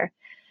dealer,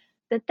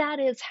 that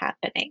is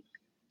happening,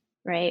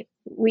 right?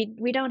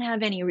 We don't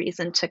have any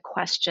reason to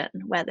question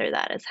whether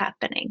that is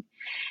happening.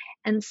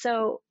 And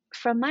so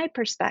from my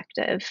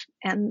perspective,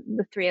 and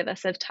the three of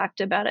us have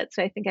talked about it,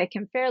 so I think I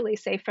can fairly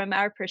say from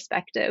our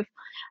perspective,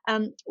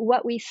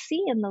 what we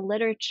see in the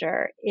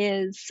literature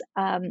is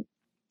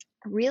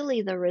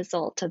really the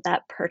result of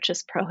that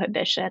purchase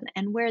prohibition,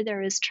 and where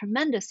there is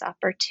tremendous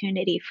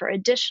opportunity for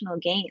additional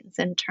gains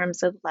in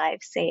terms of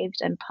lives saved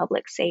and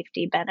public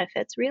safety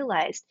benefits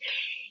realized,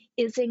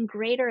 is in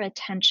greater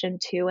attention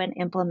to and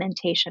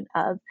implementation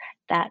of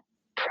that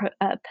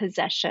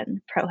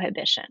possession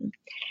prohibition.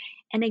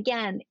 And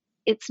again,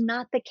 it's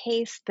not the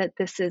case that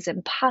this is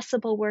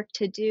impossible work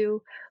to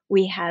do.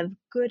 We have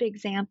good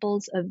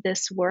examples of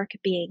this work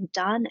being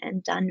done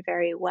and done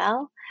very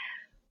well.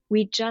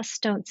 We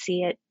just don't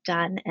see it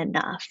done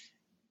enough.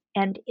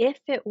 And if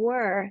it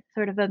were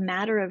sort of a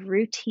matter of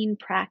routine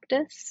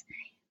practice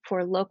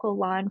for local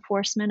law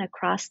enforcement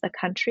across the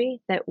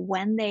country, that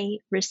when they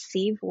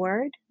receive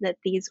word that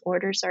these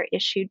orders are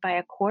issued by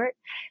a court,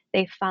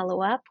 they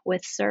follow up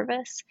with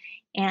service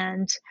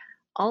and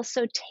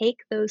also take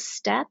those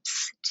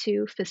steps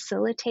to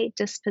facilitate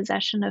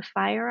dispossession of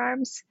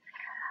firearms,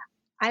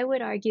 I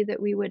would argue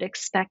that we would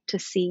expect to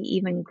see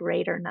even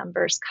greater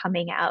numbers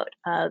coming out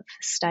of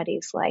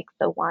studies like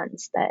the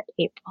ones that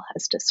April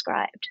has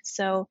described.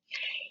 So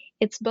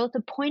it's both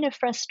a point of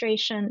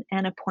frustration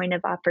and a point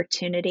of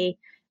opportunity.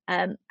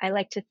 I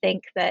like to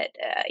think that,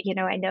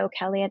 I know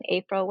Kelly and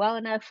April well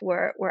enough.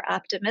 We're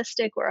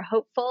optimistic. We're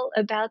hopeful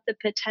about the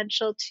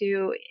potential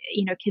to,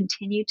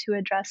 continue to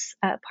address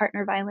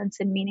partner violence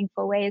in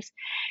meaningful ways.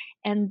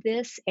 And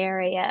this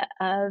area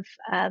of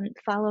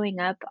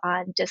following up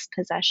on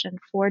dispossession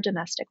for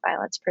domestic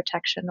violence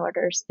protection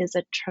orders is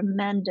a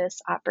tremendous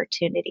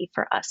opportunity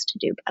for us to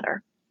do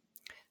better.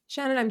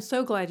 Shannon, I'm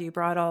so glad you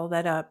brought all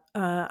that up.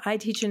 I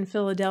teach in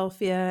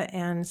Philadelphia,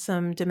 and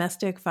some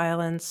domestic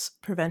violence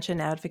prevention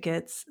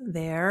advocates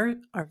there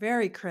are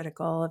very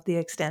critical of the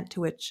extent to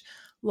which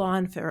law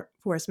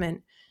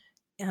enforcement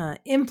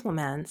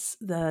implements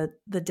the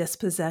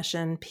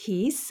dispossession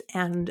piece.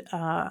 And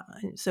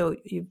so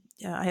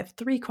I have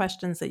three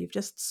questions that you've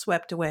just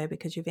swept away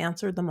because you've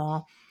answered them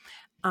all.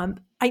 I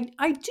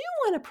do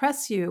want to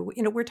press you.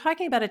 We're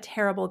talking about a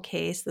terrible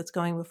case that's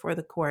going before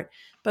the court,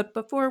 but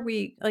before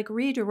we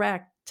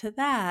redirect to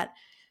that,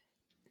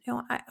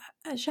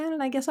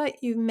 Shannon, I guess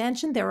you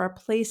mentioned there are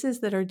places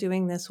that are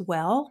doing this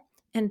well,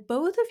 and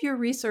both of your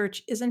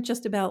research isn't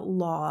just about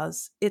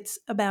laws; it's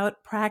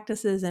about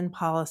practices and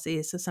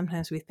policies. So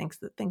sometimes we think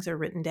that things are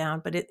written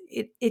down, but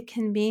it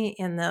can be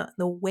in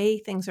the way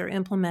things are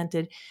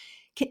implemented.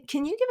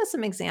 Can you give us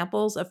some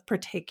examples of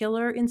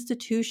particular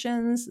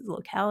institutions,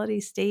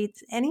 localities,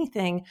 states,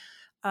 anything,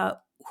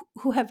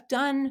 who have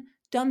done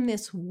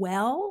this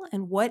well,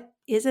 and what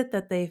is it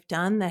that they've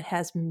done that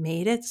has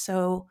made it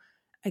so?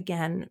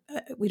 Again,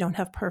 we don't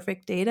have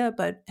perfect data,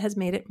 but has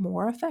made it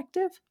more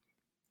effective?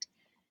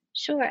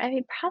 Sure. I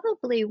mean,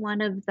 probably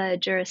one of the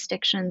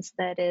jurisdictions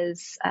that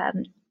is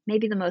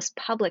maybe the most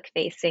public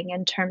facing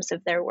in terms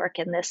of their work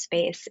in this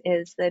space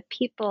is the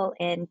people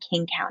in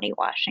King County,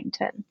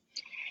 Washington.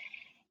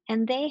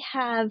 And they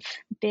have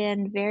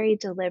been very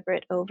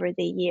deliberate over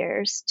the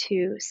years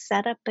to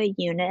set up a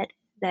unit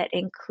that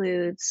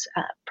includes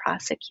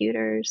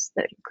prosecutors,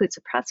 that includes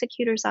a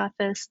prosecutor's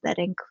office, that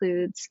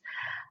includes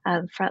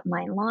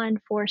frontline law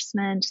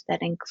enforcement,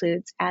 that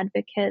includes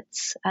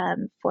advocates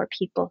for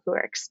people who are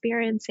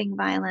experiencing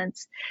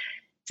violence.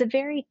 It's a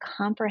very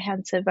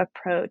comprehensive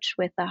approach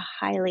with a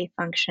highly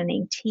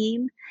functioning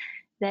team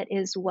that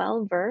is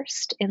well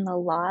versed in the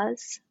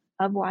laws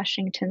of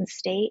Washington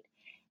state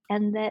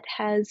and that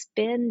has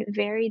been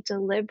very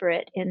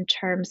deliberate in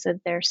terms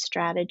of their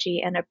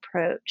strategy and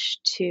approach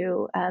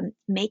to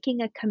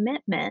making a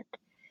commitment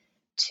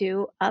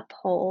to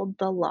uphold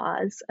the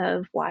laws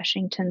of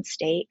Washington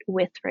state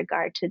with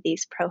regard to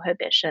these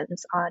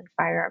prohibitions on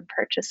firearm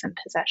purchase and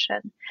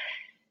possession.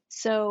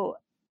 So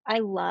I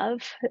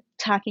love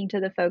talking to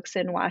the folks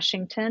in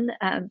Washington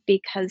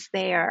because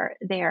they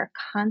are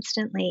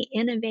constantly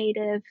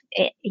innovative,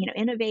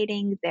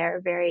 innovating.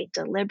 They're very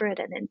deliberate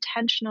and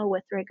intentional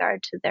with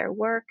regard to their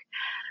work.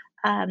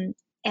 And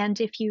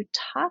if you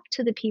talk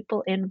to the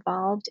people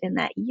involved in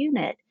that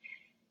unit,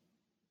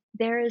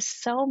 there is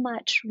so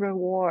much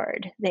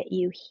reward that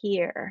you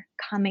hear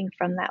coming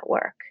from that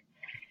work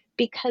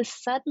because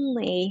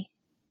suddenly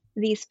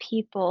these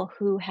people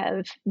who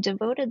have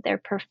devoted their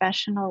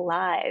professional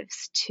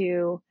lives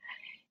to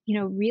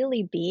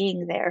really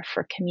being there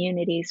for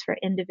communities, for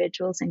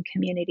individuals and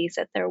communities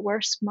at their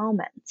worst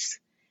moments,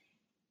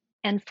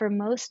 and for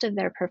most of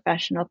their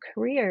professional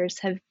careers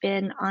have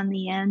been on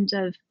the end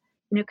of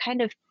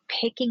kind of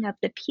picking up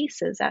the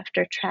pieces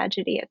after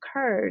tragedy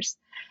occurs.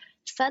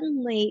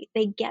 Suddenly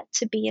they get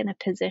to be in a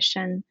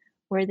position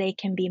where they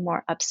can be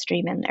more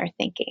upstream in their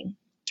thinking.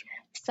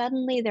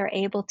 Suddenly they're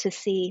able to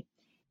see,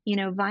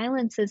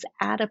 violence is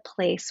at a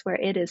place where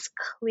it is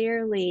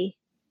clearly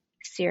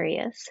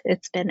serious.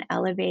 It's been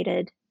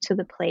elevated to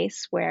the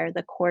place where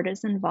the court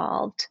is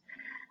involved.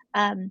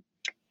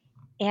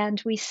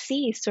 And we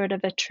see sort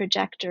of a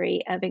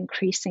trajectory of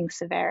increasing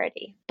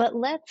severity. But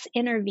let's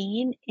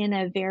intervene in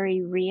a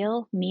very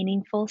real,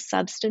 meaningful,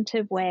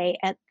 substantive way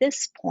at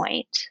this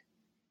point.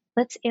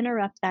 Let's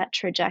interrupt that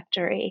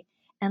trajectory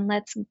and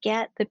let's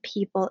get the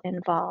people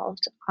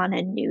involved on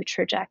a new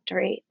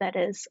trajectory that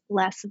is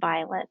less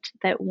violent,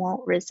 that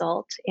won't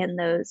result in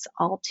those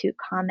all too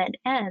common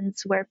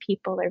ends where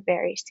people are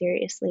very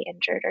seriously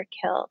injured or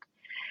killed.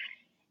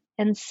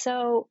 And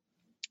so,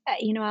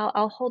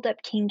 I'll hold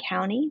up King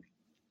County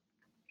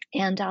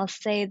and I'll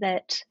say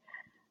that,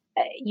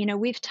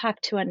 we've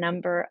talked to a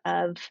number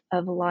of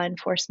law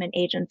enforcement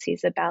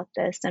agencies about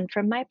this. And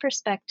from my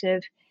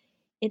perspective,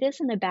 it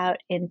isn't about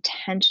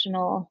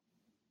intentional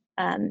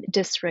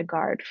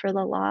disregard for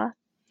the law.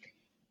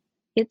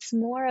 It's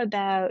more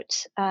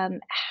about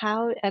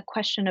how a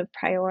question of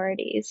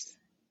priorities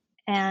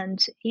and,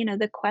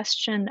 the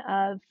question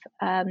of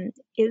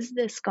is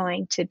this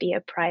going to be a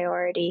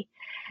priority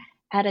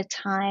at a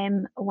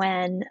time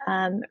when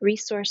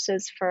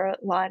resources for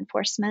law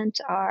enforcement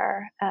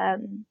are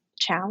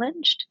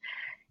challenged.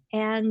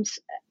 And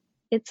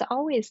it's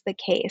always the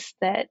case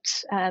that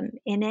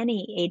in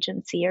any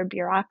agency or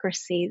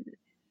bureaucracy,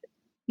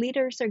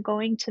 leaders are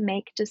going to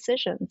make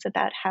decisions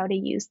about how to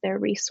use their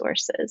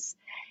resources.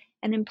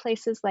 And in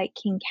places like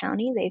King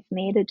County, they've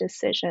made a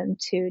decision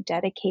to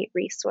dedicate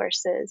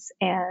resources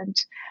and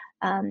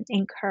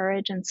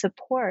encourage and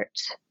support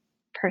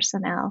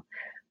personnel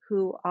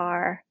who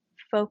are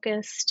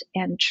focused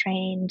and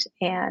trained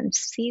and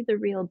see the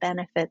real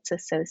benefits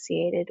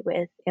associated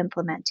with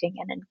implementing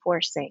and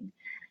enforcing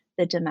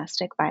the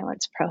domestic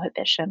violence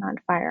prohibition on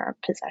firearm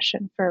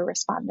possession for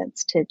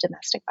respondents to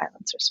domestic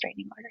violence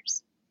restraining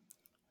orders.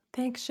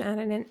 Thanks,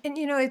 Shannon. And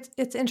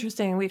it's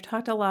interesting. We've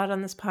talked a lot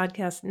on this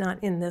podcast,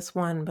 not in this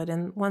one, but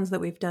in ones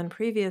that we've done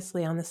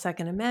previously on the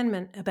Second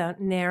Amendment about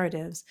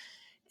narratives,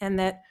 and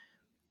that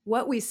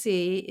what we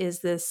see is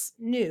this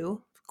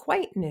new,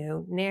 quite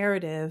new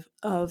narrative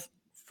of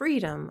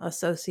freedom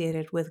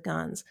associated with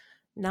guns,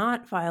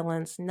 not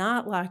violence,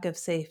 not lack of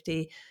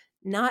safety,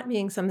 not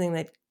being something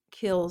that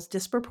kills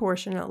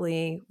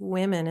disproportionately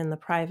women in the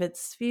private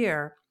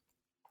sphere,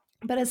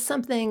 but as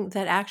something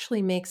that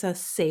actually makes us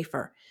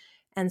safer.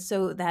 And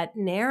so that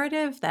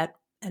narrative, that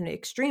an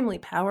extremely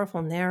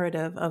powerful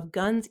narrative of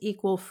guns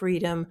equal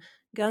freedom,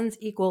 guns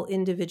equal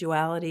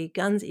individuality,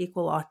 guns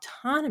equal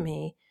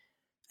autonomy,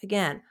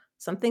 again,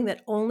 something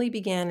that only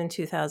began in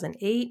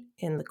 2008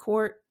 in the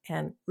court,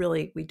 and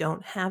really we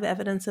don't have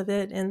evidence of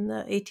it in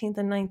the 18th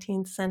and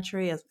 19th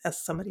century.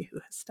 As somebody who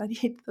has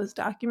studied those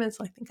documents,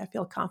 I think I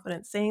feel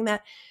confident saying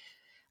that.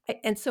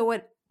 And so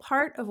what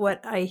part of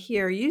what I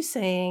hear you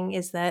saying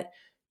is that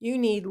you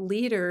need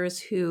leaders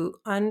who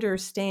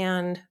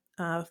understand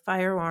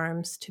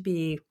firearms to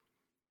be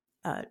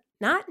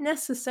not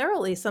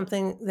necessarily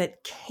something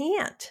that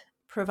can't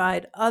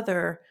provide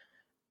other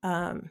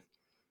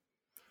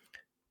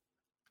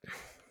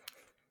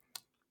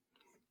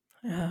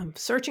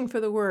searching for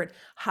the word,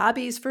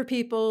 hobbies for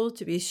people,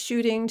 to be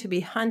shooting, to be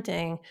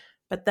hunting,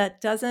 but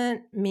that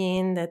doesn't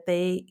mean that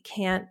they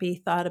can't be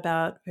thought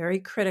about very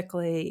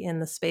critically in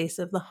the space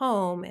of the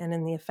home and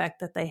in the effect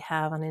that they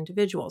have on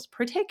individuals,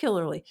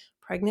 particularly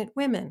pregnant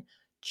women,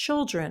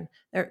 children.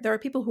 There are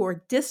people who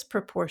are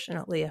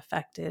disproportionately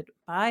affected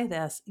by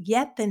this,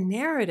 yet the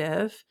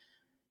narrative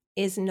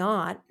is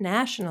not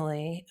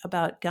nationally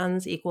about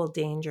guns equal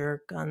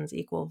danger, guns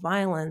equal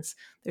violence.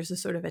 There's a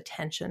sort of a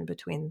tension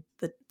between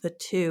the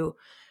two.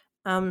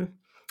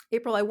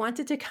 April, I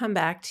wanted to come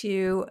back to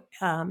you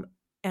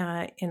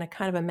in a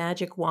kind of a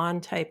magic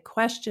wand type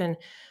question.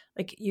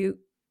 Like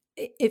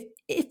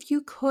if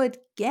you could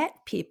get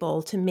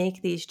people to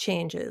make these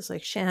changes,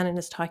 like Shannon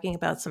is talking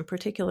about some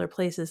particular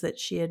places that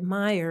she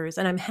admires,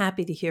 and I'm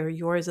happy to hear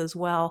yours as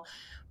well.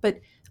 But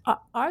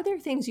are there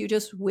things you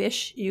just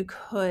wish you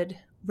could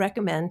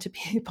recommend to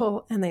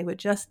people and they would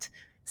just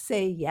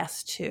say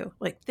yes to,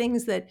 like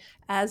things that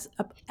as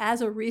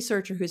a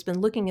researcher who's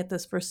been looking at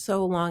this for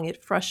so long,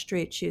 it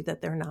frustrates you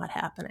that they're not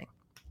happening?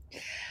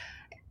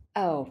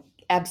 Oh,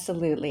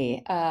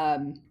 absolutely.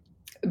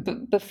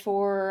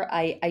 Before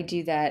I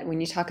do that,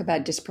 when you talk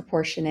about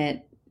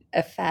disproportionate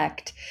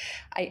effect,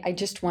 I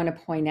just want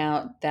to point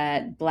out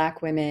that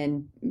Black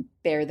women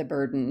bear the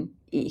burden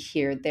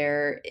here.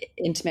 Their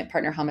intimate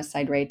partner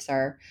homicide rates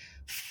are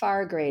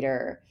far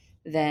greater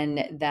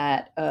than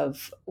that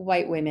of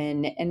white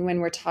women. And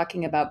when we're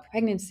talking about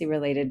pregnancy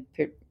related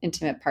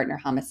intimate partner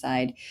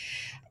homicide,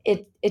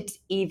 it's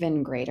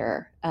even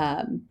greater.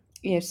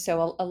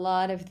 So a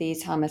lot of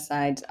these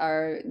homicides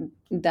are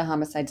the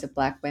homicides of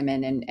Black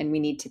women, and we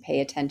need to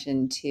pay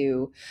attention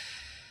to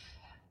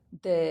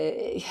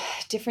the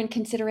different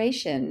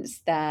considerations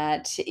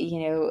that,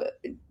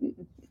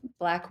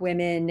 Black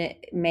women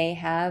may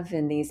have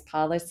in these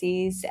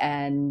policies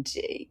and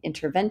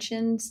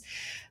interventions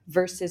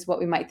versus what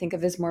we might think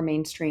of as more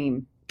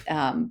mainstream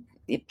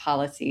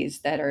policies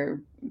that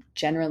are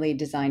generally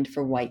designed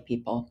for white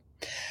people.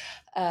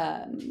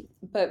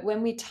 But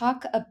when we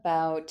talk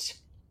about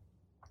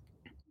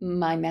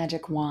my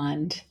magic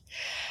wand,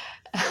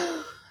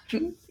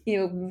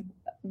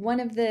 one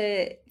of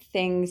the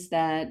things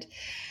that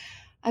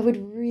I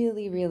would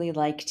really, really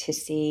like to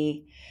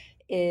see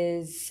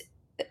is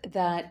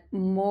that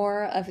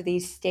more of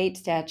these state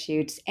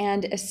statutes,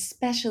 and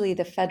especially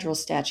the federal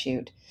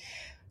statute,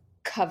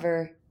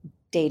 cover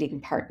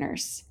dating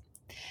partners.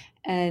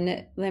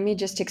 And let me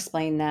just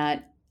explain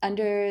that.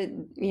 Under,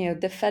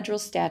 the federal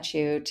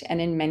statute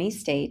and in many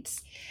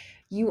states,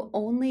 you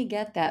only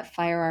get that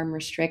firearm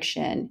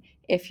restriction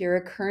if you're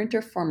a current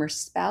or former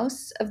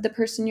spouse of the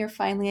person you're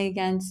filing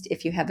against,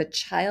 if you have a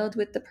child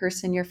with the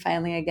person you're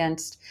filing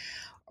against,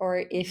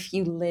 or if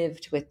you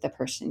lived with the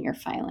person you're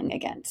filing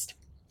against.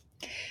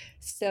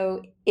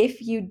 So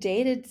if you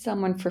dated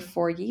someone for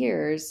 4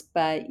 years,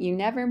 but you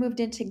never moved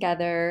in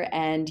together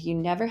and you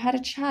never had a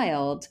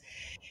child,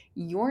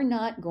 you're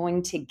not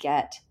going to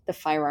get the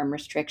firearm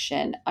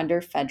restriction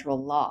under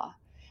federal law.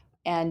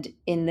 And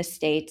in the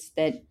states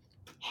that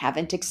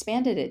haven't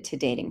expanded it to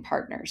dating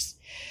partners.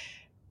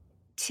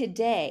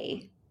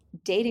 Today,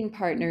 dating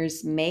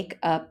partners make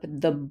up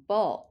the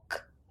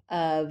bulk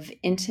of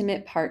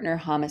intimate partner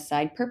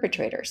homicide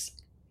perpetrators.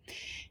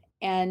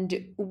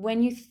 And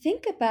when you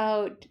think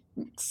about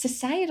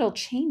societal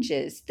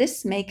changes,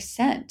 this makes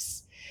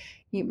sense.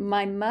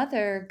 My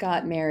mother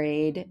got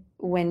married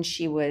when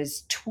she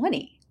was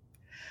 20.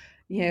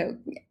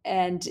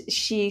 And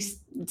she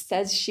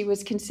says she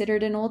was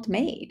considered an old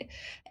maid.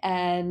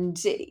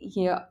 And,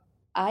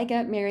 I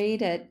got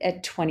married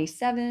at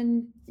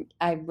 27.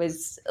 I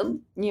was,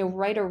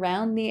 right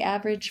around the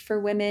average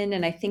for women.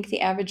 And I think the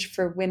average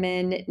for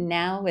women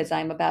now, as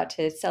I'm about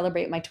to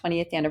celebrate my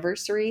 20th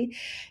anniversary,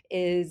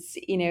 is,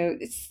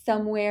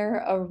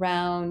 somewhere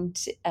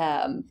around,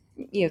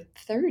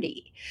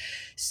 30.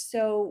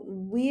 So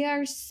we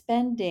are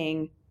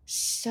spending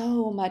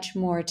so much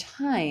more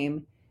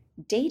time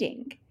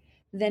dating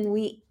than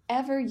we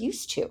ever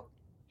used to.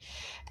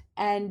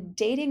 And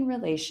dating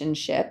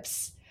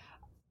relationships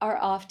are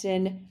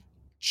often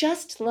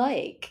just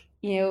like,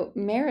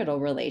 marital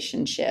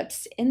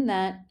relationships, in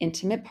that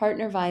intimate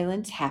partner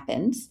violence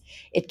happens.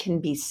 It can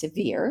be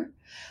severe,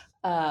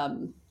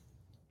 and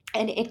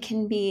it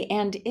can be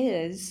and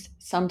is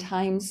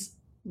sometimes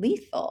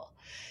lethal.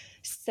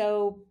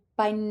 So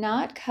by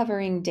not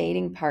covering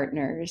dating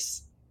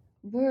partners,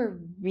 we're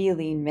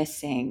really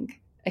missing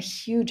a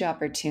huge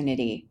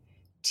opportunity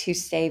to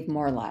save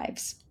more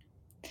lives.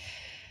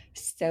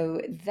 So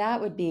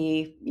that would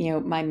be,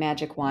 my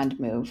magic wand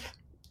move.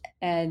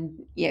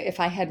 And if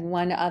I had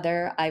one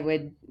other, I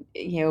would,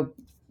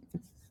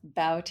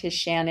 bow to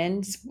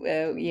Shannon's,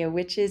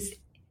 which is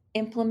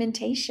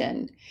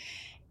implementation.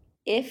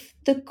 If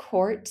the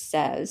court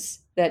says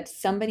that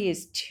somebody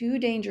is too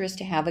dangerous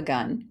to have a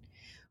gun,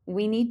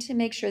 we need to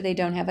make sure they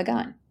don't have a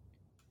gun.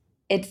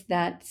 It's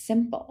that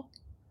simple.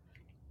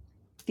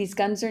 These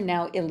guns are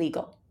now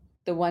illegal,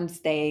 the ones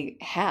they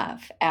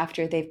have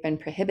after they've been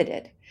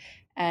prohibited.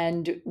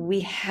 And we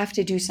have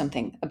to do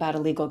something about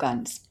illegal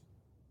guns.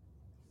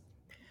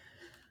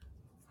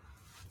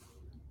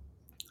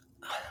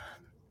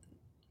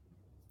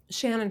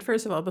 Shannon,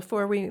 first of all,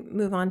 before we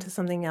move on to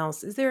something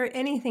else, is there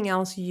anything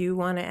else you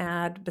want to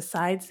add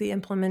besides the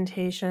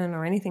implementation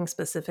or anything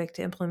specific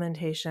to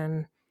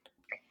implementation?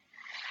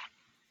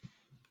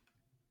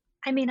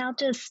 I mean, I'll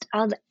just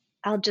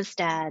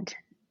add,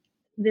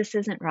 this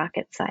isn't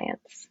rocket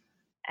science.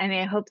 I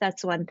mean, I hope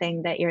that's one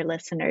thing that your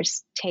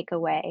listeners take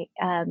away.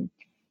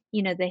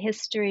 The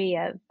history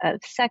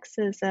of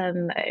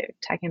sexism,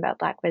 talking about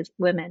Black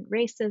women,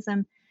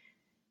 racism,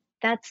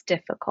 that's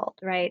difficult,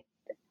 right?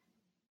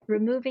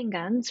 Removing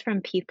guns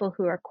from people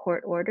who are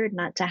court ordered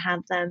not to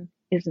have them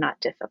is not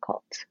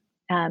difficult.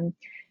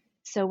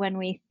 So when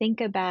we think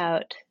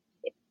about,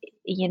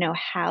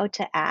 how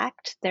to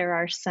act, there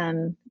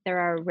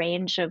are a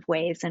range of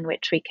ways in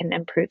which we can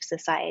improve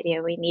society,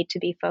 and we need to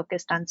be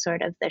focused on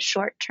sort of the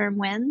short-term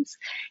wins,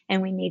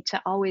 and we need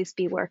to always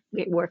be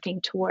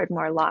working toward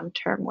more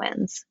long-term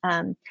wins.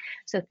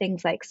 So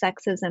things like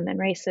sexism and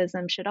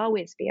racism should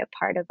always be a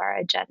part of our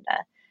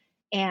agenda.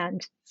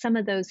 And some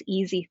of those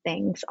easy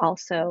things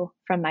also,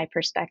 from my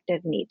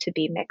perspective, need to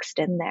be mixed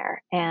in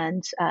there.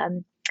 And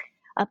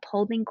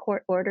upholding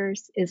court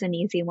orders is an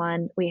easy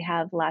one. We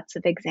have lots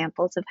of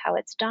examples of how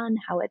it's done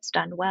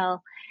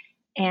well.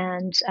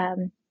 And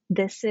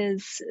this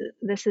is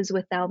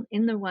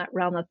in the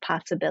realm of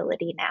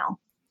possibility now.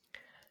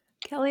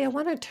 Kelly, I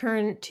want to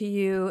turn to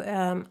you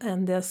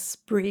and this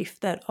brief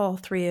that all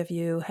three of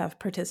you have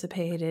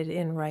participated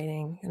in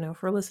writing.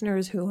 For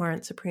listeners who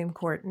aren't Supreme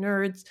Court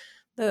nerds,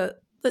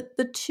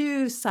 the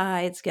two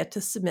sides get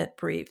to submit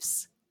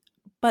briefs,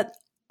 but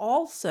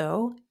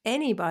also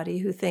anybody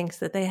who thinks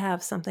that they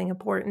have something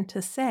important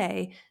to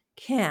say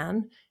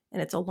can,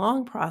 and it's a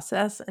long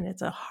process and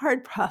it's a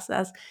hard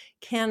process,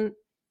 can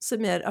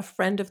submit a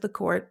friend of the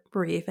court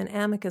brief, an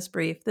amicus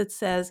brief that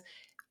says,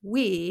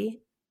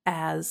 we,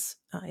 as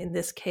in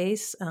this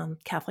case,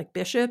 Catholic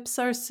bishops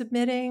are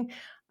submitting,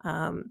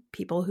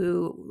 people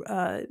who,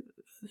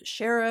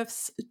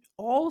 sheriffs,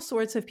 all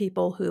sorts of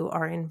people who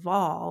are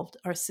involved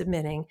are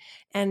submitting.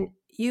 And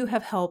you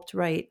have helped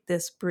write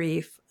this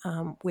brief,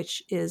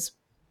 which is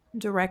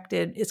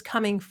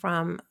coming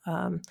from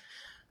about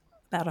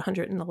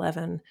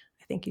 111,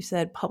 I think you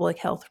said, public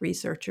health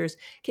researchers.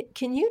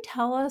 Can you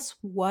tell us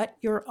what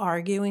you're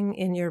arguing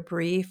in your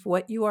brief,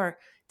 what you are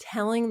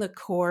telling the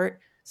court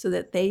so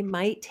that they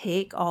might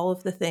take all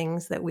of the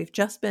things that we've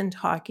just been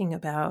talking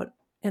about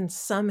and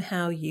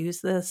somehow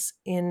use this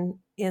in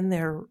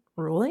their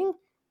ruling?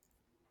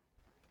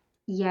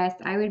 Yes,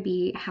 I would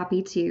be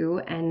happy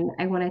to. And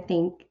I want to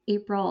thank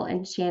April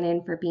and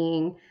Shannon for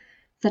being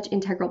such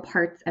integral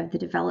parts of the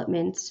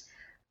development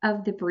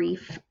of the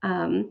brief.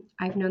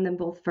 I've known them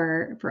both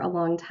for a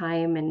long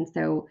time. And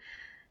so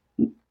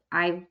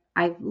I've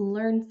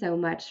learned so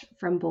much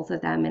from both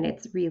of them. And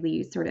it's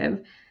really sort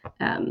of,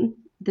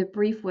 the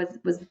brief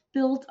was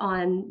built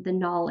on the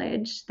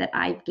knowledge that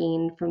I've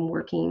gained from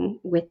working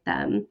with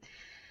them.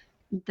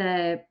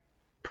 The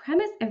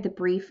premise of the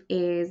brief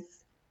is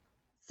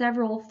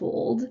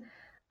several-fold.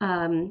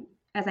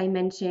 As I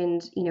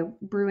mentioned,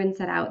 Bruin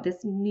set out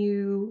this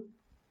new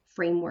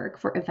framework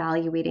for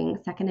evaluating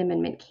Second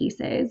Amendment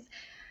cases,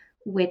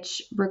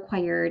 which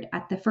required,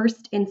 at the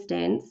first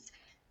instance,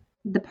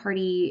 the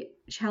party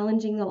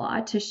challenging the law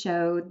to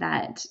show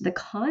that the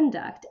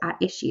conduct at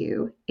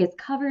issue is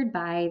covered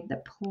by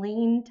the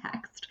plain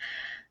text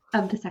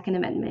of the Second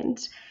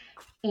Amendment.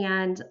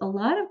 And a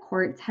lot of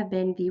courts have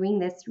been viewing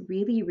this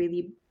really,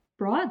 really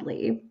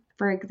broadly.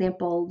 For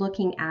example,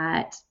 looking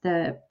at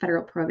the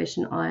federal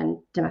prohibition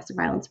on domestic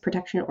violence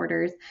protection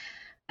orders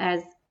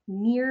as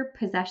mere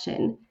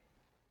possession,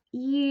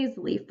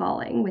 easily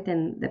falling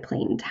within the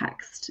plain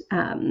text,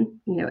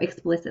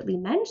 explicitly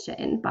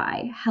mentioned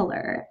by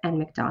Heller and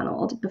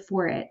McDonald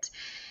before it.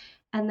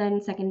 And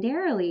then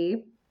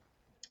secondarily,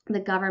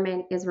 the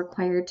government is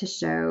required to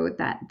show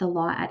that the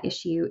law at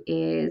issue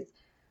is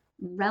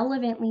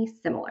relevantly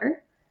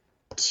similar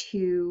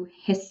to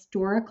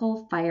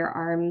historical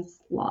firearms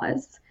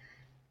laws,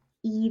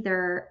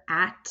 either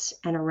at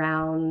and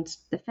around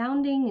the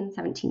founding in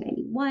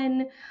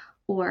 1791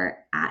 or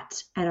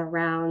at and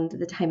around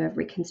the time of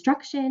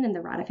Reconstruction and the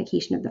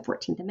ratification of the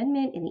 14th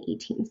Amendment in the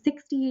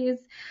 1860s.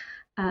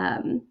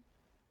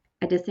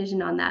 A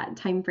decision on that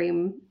time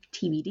frame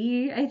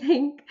TBD, I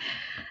think.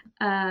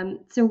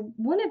 So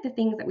one of the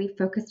things that we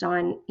focused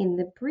on in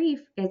the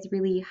brief is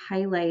really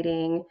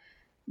highlighting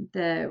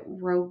the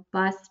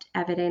robust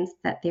evidence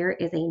that there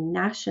is a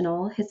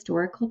national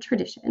historical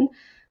tradition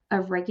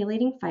of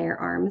regulating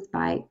firearms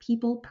by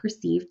people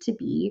perceived to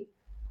be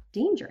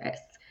dangerous,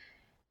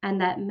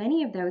 and that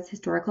many of those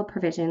historical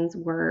provisions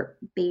were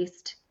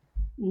based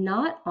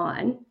not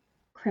on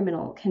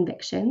criminal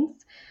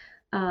convictions,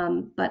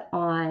 but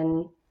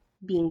on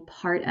being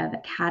part of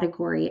a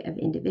category of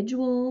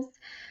individuals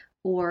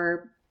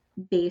or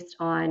based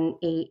on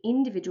a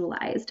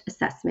individualized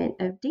assessment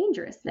of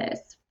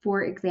dangerousness.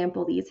 For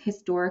example, these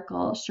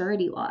historical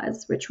surety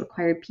laws, which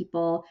required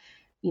people,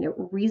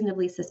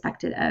 reasonably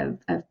suspected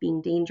of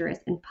being dangerous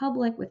in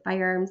public with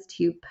firearms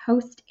to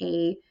post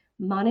a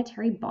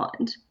monetary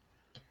bond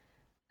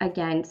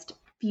against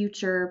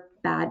future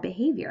bad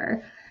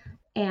behavior.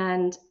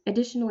 And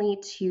additionally,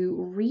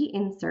 to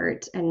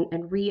reinsert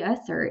and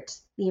reassert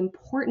the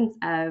importance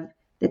of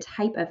the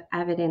type of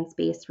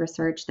evidence-based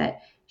research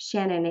that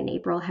Shannon and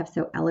April have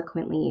so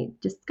eloquently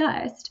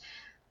discussed.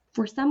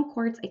 For some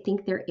courts, I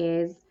think there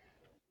is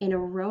an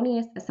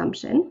erroneous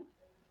assumption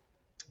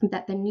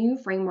that the new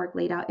framework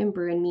laid out in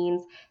Bruin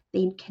means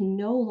they can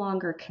no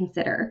longer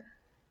consider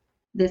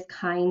this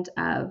kind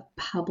of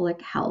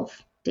public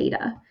health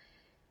data.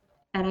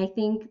 And I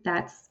think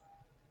that's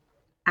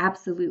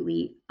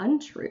absolutely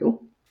untrue,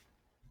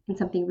 and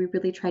something we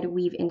really try to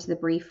weave into the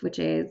brief, which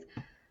is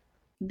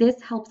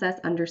this helps us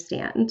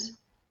understand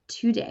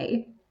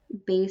today,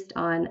 based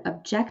on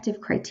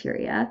objective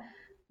criteria,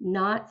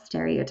 not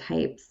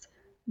stereotypes,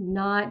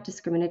 not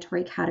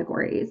discriminatory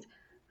categories,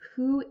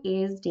 who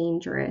is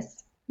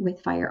dangerous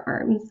with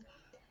firearms.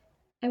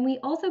 And we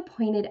also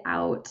pointed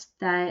out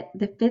that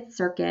the Fifth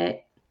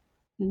Circuit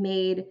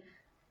made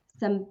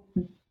some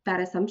bad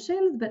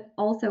assumptions, but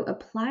also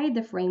applied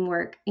the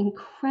framework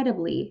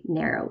incredibly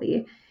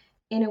narrowly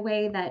in a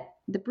way that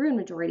the Bruin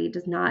majority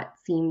does not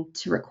seem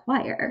to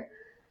require.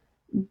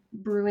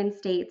 Bruin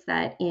states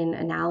that in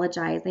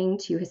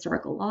analogizing to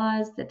historical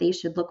laws, that they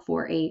should look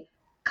for a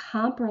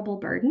comparable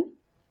burden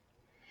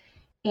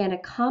and a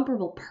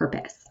comparable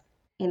purpose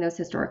in those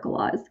historical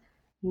laws,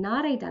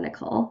 not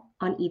identical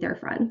on either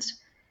front.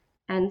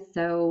 And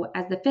so,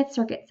 as the Fifth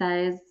Circuit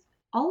says,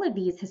 all of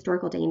these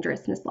historical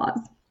dangerousness laws,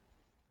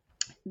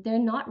 they're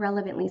not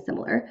relevantly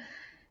similar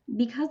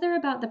because they're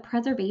about the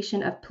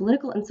preservation of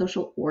political and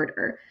social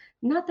order,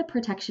 not the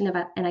protection of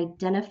an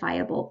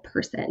identifiable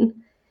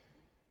person.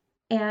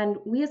 And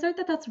we assert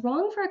that that's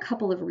wrong for a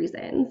couple of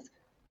reasons.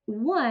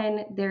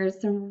 One,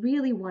 there's some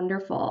really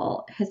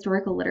wonderful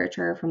historical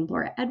literature from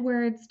Laura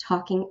Edwards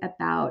talking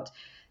about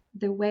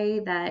the way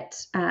that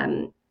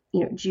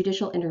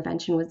judicial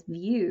intervention was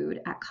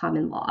viewed at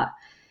common law.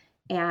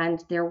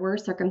 And there were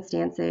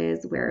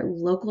circumstances where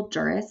local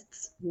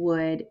jurists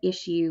would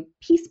issue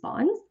peace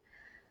bonds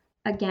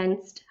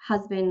against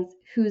husbands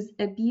whose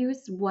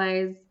abuse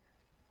was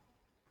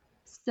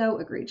so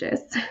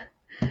egregious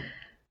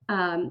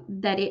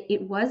that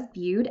it was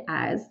viewed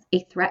as a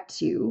threat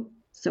to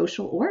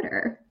social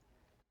order.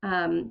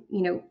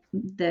 The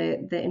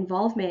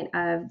involvement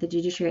of the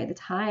judiciary at the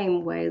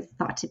time was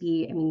thought to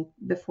be,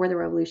 before the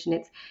revolution,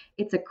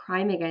 it's a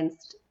crime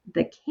against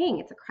the king.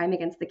 It's a crime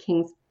against the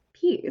king's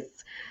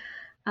peace.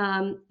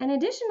 And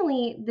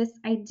additionally, this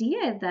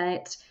idea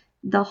that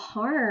the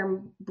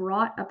harm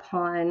brought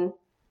upon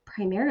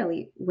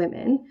primarily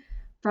women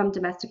from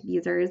domestic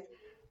abusers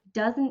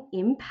doesn't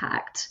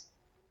impact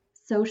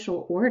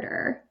social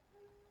order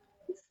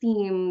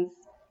seems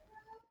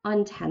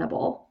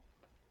untenable,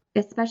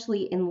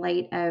 especially in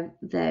light of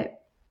the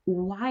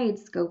wide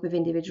scope of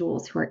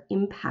individuals who are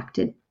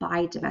impacted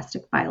by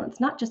domestic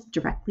violence, not just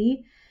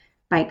directly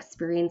by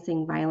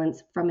experiencing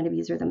violence from an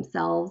abuser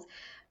themselves,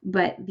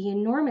 but the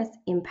enormous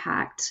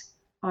impact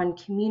on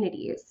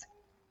communities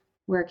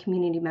where a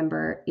community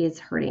member is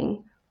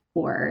hurting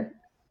or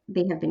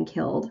they have been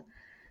killed.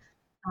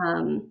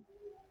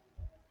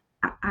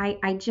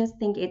 I just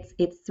think it's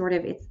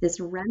this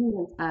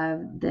remnant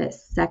of the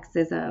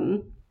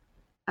sexism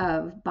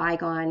of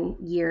bygone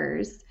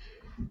years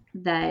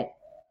that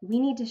we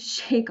need to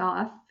shake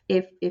off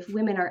if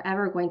women are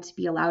ever going to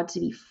be allowed to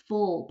be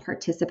full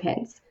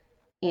participants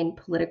in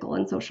political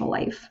and social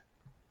life.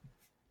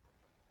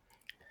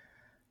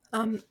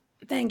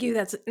 Thank you.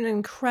 That's an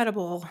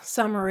incredible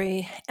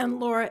summary. And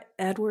Laura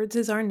Edwards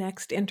is our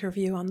next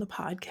interview on the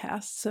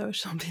podcast. So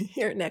she'll be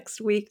here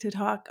next week to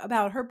talk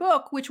about her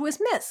book, which was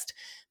missed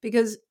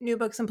because New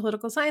Books in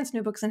Political Science,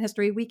 New Books in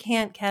History, we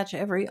can't catch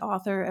every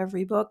author,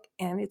 every book.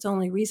 And it's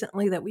only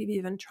recently that we've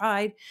even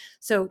tried.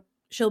 So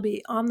she'll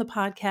be on the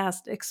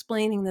podcast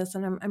explaining this.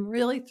 And I'm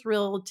really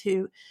thrilled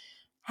to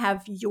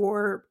have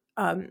your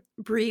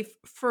brief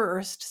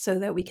first so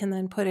that we can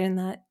then put in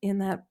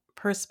that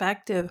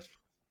perspective.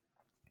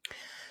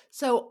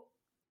 So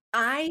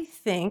I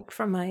think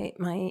from my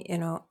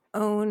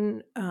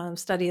own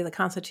study of the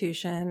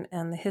Constitution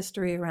and the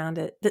history around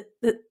it,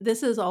 that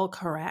this is all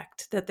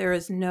correct, that there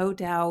is no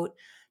doubt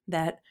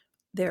that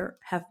there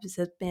have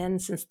been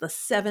since the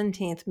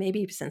 17th,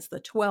 maybe since the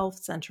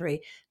 12th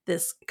century,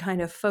 this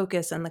kind of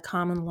focus in the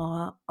common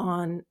law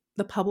on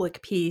the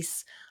public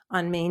peace,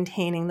 on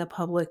maintaining the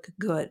public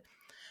good.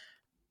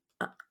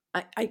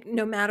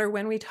 No matter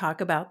when we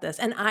talk about this,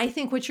 and I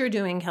think what you're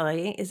doing,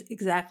 Kelly, is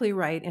exactly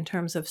right in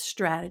terms of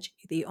strategy.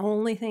 The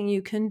only thing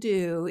you can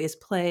do is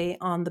play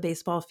on the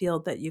baseball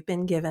field that you've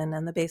been given,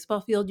 and the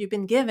baseball field you've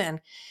been given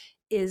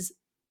is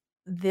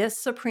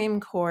this Supreme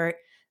Court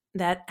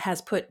that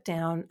has put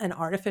down an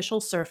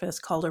artificial surface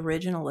called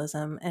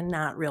originalism and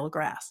not real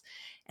grass.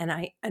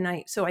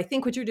 So I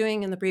think what you're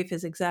doing in the brief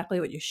is exactly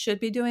what you should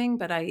be doing,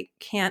 but I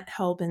can't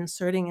help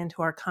inserting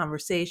into our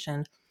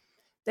conversation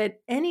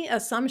that any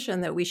assumption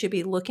that we should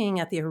be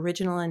looking at the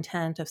original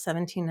intent of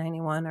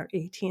 1791 or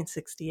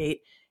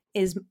 1868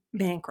 is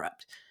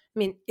bankrupt. I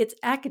mean, it's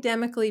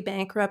academically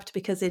bankrupt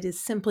because it is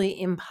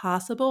simply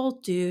impossible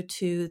due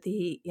to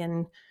the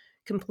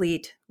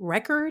incomplete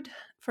record,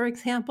 for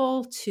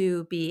example,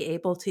 to be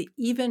able to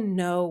even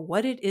know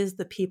what it is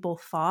the people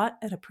thought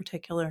at a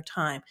particular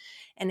time.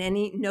 And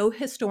no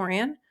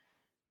historian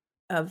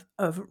of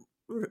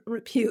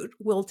repute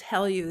will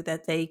tell you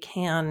that they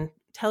can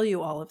tell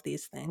you all of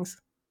these things.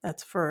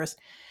 That's first.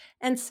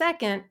 And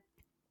second,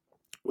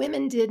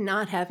 women did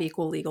not have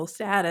equal legal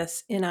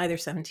status in either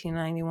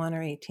 1791 or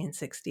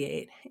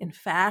 1868. In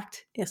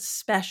fact,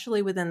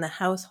 especially within the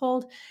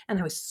household, and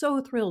I was so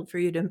thrilled for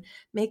you to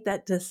make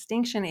that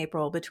distinction,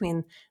 April,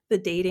 between the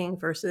dating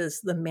versus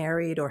the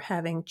married or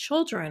having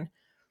children,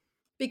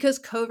 because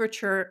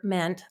coverture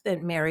meant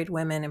that married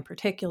women in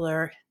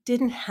particular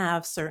didn't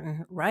have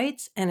certain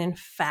rights. And in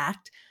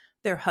fact,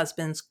 their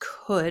husbands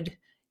could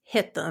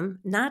hit them,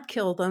 not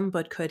kill them,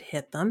 but could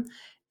hit them,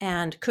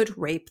 and could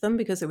rape them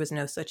because there was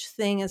no such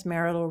thing as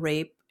marital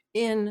rape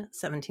in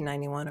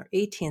 1791 or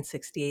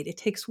 1868. It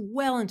takes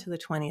well into the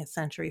 20th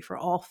century for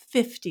all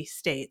 50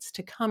 states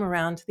to come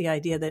around to the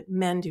idea that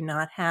men do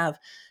not have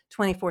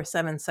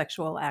 24/7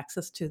 sexual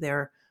access to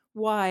their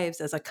wives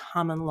as a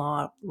common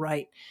law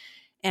right.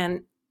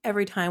 And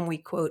every time we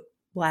quote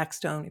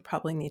Blackstone, we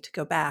probably need to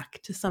go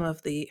back to some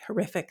of the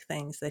horrific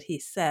things that he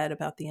said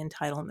about the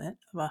entitlement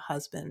of a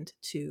husband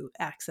to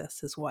access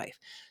his wife.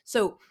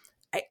 So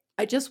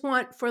I just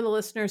want for the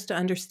listeners to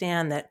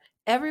understand that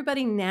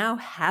everybody now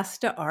has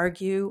to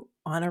argue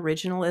on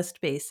originalist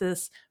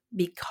basis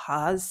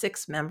because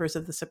 6 members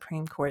of the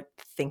Supreme Court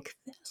think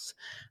this.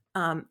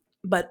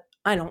 But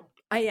I don't.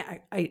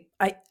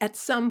 At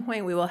some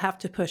point we will have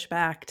to push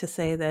back to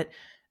say that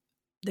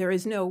there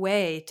is no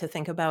way to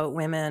think about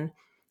women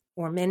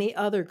or many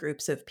other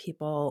groups of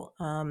people,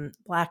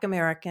 Black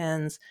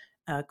Americans,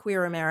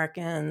 queer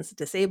Americans,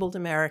 disabled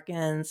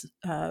Americans,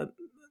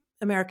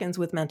 Americans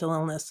with mental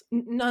illness.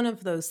 None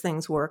of those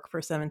things work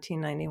for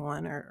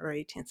 1791 or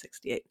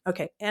 1868.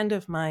 Okay, end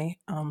of my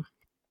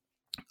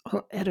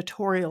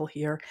editorial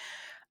here.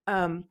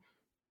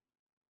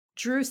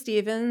 Drew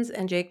Stevens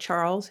and Jake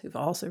Charles, who've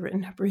also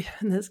written a brief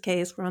in this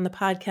case, were on the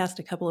podcast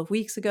a couple of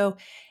weeks ago.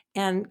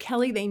 And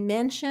Kelly, they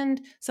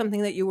mentioned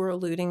something that you were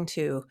alluding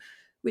to,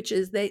 which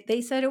is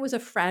they said it was a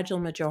fragile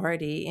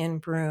majority in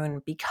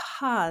Brune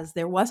because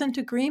there wasn't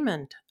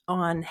agreement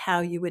on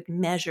how you would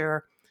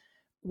measure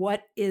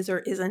what is or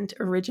isn't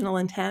original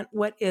intent,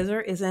 what is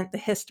or isn't the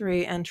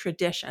history and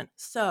tradition.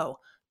 So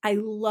I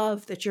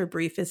love that your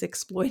brief is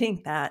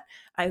exploiting that.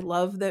 I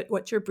love that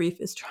what your brief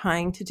is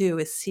trying to do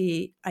is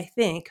see, I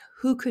think,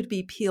 who could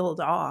be peeled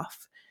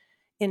off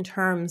in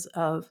terms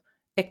of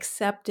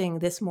accepting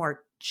this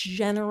more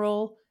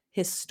general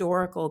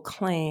historical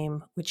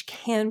claim, which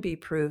can be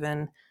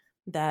proven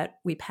that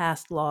we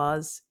passed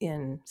laws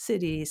in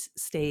cities,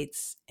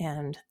 states,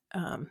 and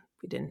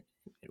we didn't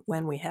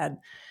when we had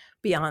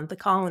beyond the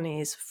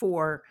colonies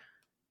for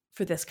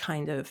this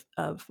kind of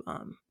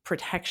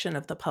protection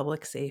of the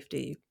public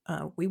safety.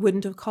 We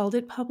wouldn't have called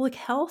it public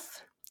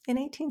health in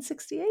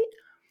 1868,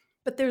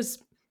 but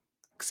there's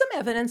some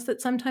evidence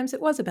that sometimes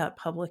it was about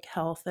public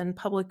health, and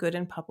public good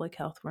and public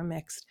health were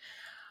mixed.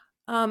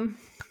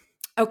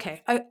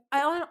 Okay, I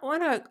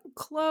want to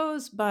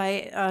close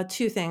by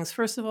 2 things.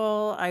 First of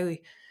all, I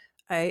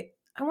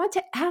want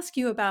to ask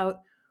you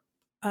about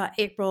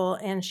April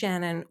and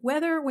Shannon,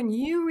 whether when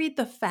you read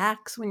the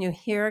facts, when you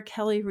hear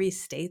Kelly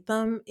restate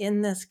them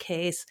in this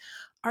case,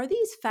 are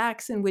these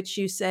facts in which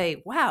you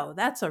say, wow,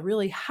 that's a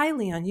really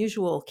highly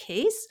unusual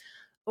case?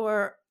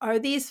 Or are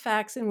these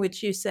facts in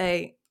which you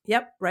say,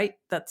 yep, right,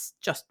 that's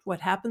just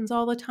what happens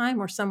all the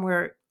time, or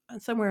somewhere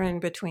in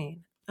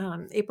between?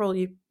 April,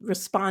 you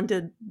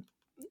responded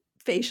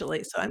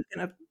facially, so I'm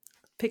going to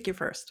pick you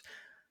first.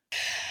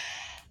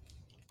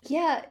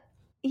 Yeah,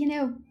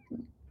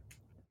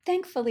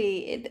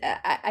 thankfully,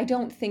 I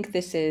don't think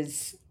this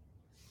is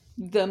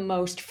the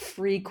most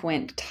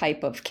frequent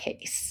type of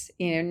case.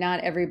 Not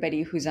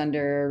everybody who's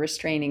under a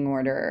restraining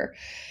order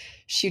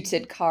shoots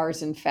at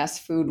cars and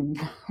fast food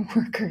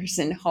workers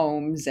and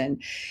homes,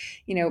 and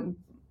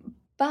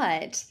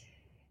but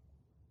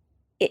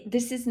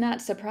this is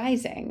not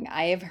surprising.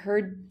 I have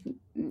heard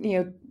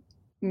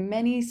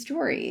many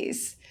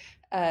stories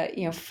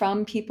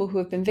from people who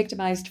have been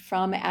victimized,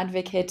 from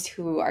advocates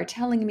who are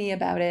telling me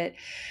about it,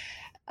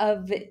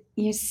 of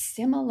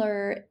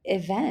similar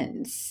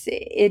events.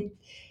 It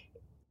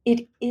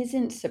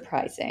isn't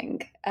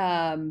surprising.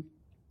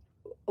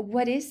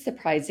 What is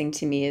surprising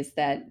to me is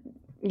that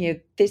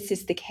this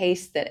is the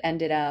case that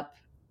ended up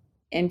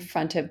in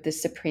front of the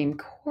Supreme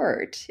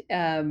Court.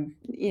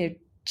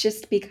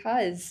 Just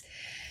because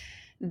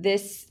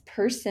this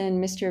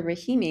person, Mr.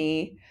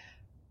 Rahimi,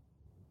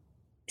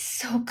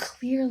 so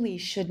clearly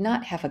should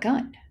not have a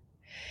gun.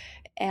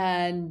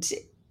 And,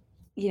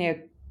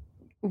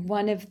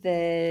 one of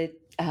the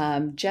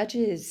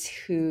judges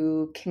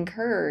who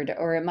concurred,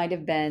 or it might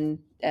have been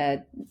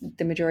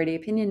the majority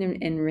opinion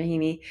in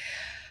Rahimi,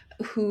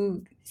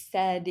 who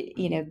said,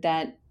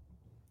 that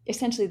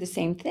essentially the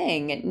same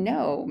thing.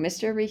 No,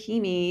 Mr.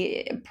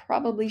 Rahimi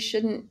probably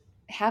shouldn't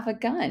have a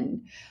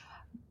gun,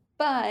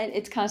 but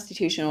it's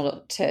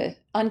unconstitutional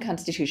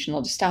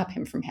to stop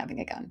him from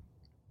having a gun.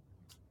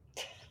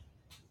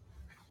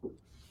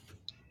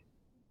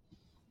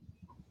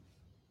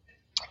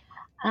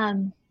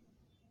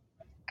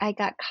 I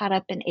got caught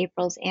up in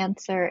April's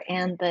answer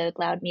and the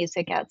loud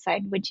music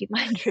outside. Would you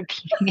mind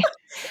repeating it?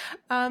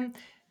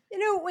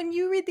 When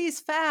you read these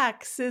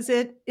facts, is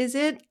this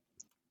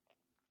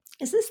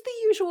the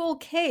usual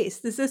case?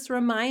 Does this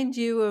remind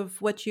you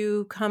of what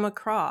you come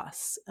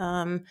across?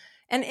 And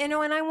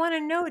I want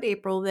to note,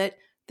 April, that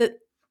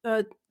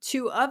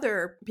two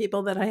other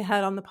people that I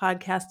had on the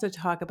podcast to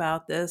talk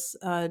about this,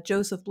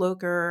 Joseph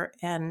Blocher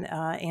and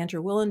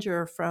Andrew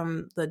Willinger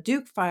from the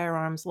Duke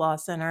Firearms Law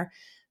Center,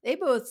 they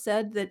both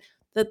said that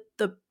the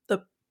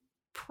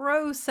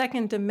pro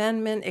Second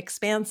Amendment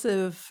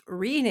expansive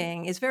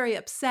reading is very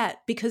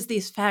upset because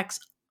these facts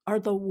are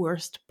the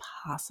worst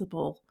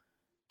possible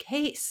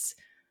case.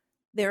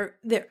 They're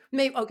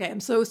maybe okay. I'm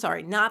so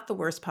sorry. Not the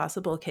worst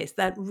possible case.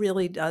 That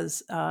really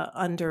does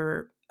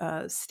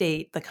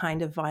understate the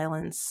kind of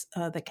violence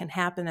that can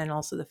happen, and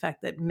also the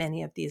fact that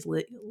many of these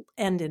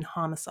end in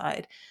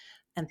homicide,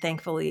 and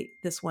thankfully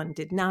this one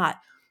did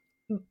not.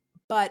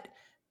 But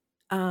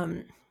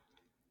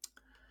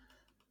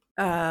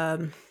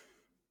they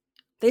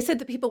said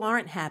that people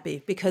aren't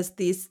happy because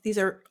these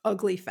are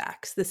ugly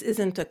facts. This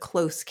isn't a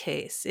close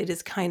case. It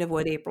is kind of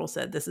what April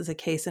said. This is a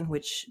case in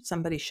which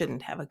somebody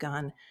shouldn't have a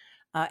gun.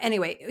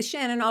 Anyway,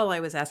 Shannon, all I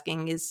was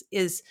asking is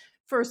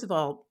first of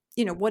all,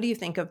 what do you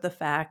think of the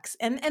facts?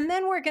 And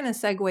then we're going to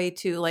segue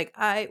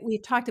to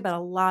we've talked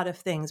about a lot of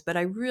things, but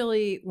I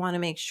really want to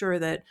make sure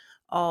that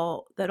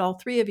all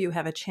three of you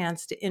have a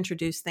chance to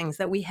introduce things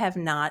that we have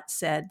not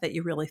said that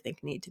you really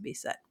think need to be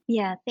said.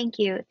 Yeah, thank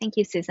you. Thank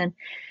you, Susan.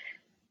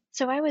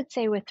 So I would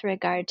say with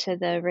regard to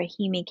the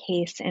Rahimi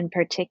case in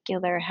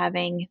particular,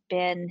 having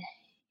been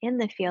in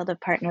the field of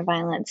partner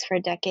violence for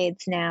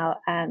decades now,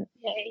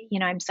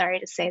 I'm sorry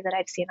to say that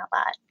I've seen a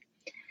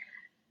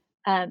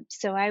lot.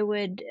 So I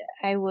would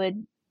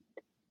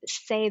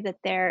say that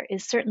there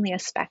is certainly a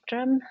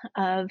spectrum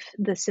of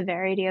the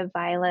severity of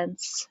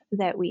violence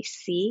that we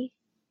see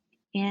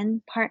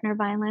in partner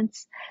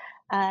violence,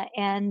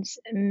 and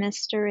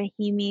Mr.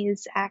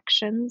 Rahimi's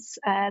actions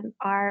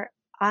are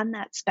on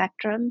that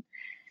spectrum.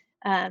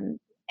 And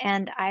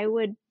I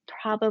would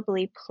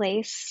probably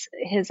place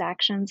his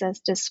actions as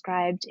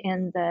described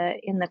in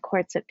the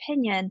court's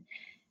opinion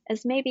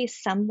as maybe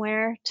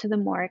somewhere to the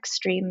more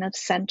extreme of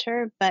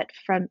center, but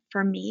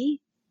for me,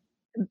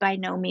 by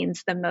no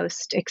means the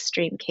most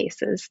extreme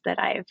cases that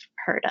I've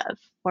heard of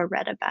or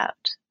read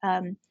about.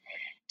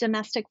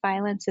 Domestic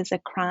violence is a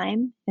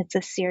crime. It's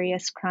a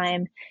serious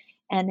crime,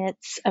 and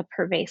it's a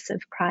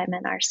pervasive crime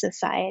in our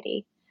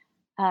society.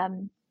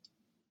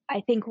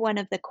 I think one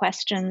of the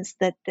questions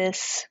that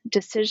this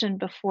decision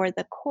before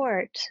the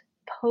court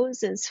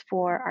poses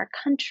for our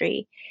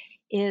country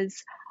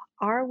is,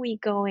 are we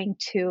going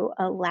to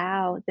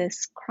allow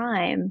this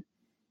crime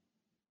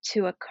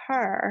to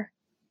occur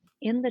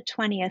in the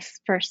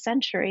 21st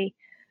century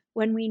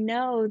when we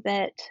know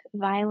that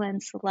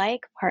violence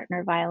like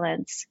partner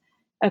violence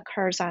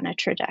occurs on a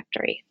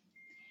trajectory?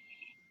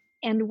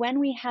 And when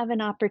we have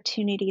an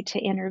opportunity to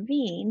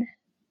intervene,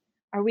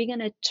 are we going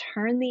to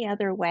turn the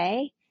other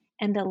way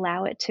and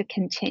allow it to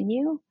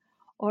continue?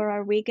 Or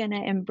are we going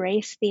to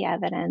embrace the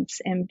evidence,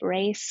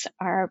 embrace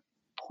our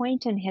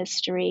point in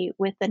history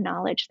with the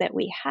knowledge that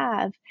we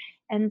have,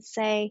 and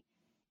say,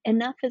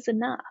 enough is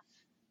enough?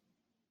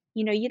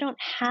 You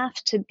don't have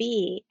to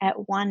be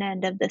at one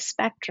end of the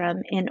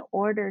spectrum in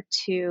order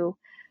to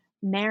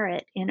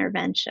merit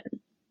intervention.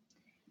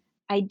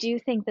 I do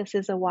think this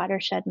is a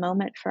watershed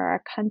moment for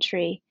our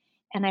country,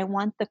 and I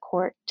want the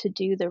court to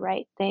do the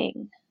right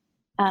thing.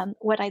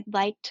 What I'd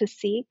like to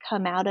see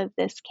come out of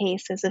this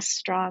case is a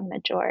strong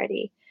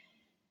majority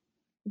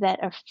that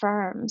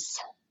affirms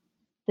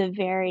the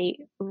very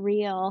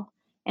real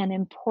and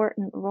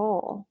important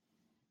role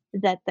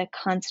that the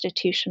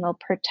constitutional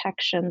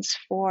protections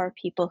for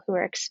people who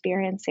are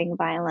experiencing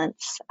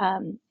violence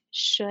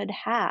should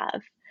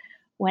have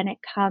when it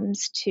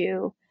comes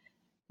to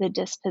the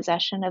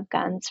dispossession of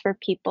guns for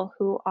people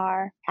who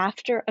are,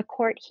 after a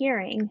court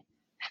hearing,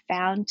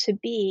 found to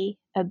be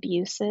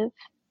abusive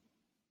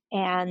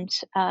and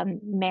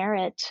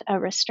merit a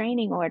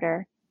restraining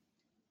order,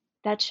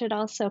 that should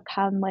also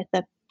come with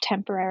a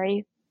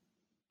temporary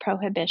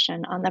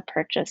prohibition on the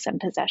purchase and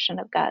possession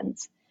of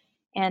guns.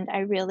 And I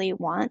really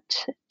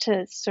want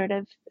to sort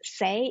of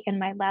say in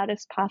my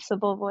loudest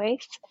possible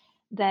voice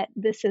that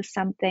this is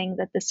something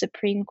that the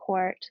Supreme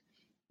Court,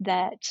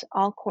 that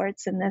all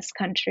courts in this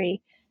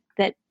country,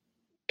 that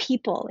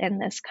people in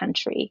this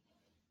country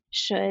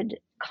should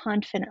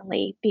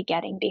confidently be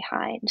getting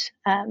behind,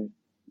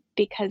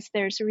 because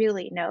there's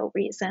really no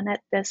reason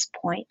at this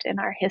point in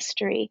our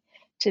history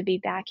to be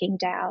backing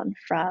down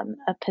from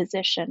a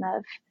position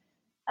of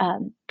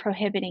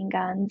prohibiting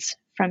guns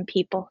from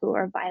people who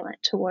are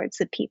violent towards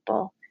the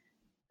people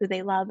who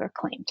they love or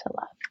claim to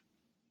love.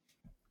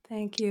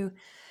 Thank you.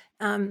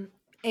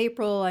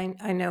 April,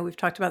 I know we've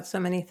talked about so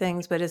many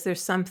things, but is there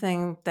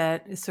something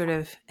that is sort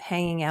of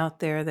hanging out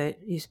there that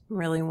you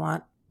really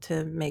want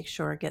to make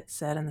sure gets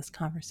said in this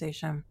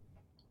conversation?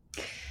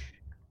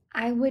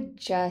 I would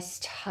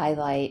just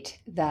highlight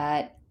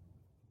that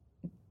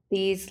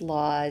these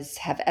laws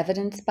have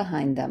evidence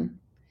behind them,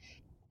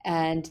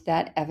 and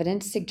that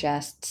evidence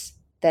suggests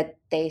that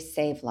they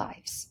save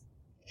lives.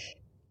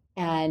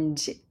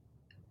 And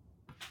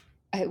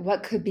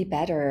what could be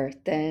better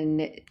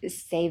than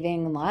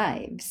saving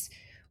lives?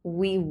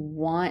 We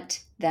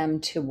want them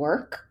to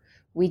work.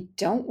 We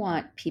don't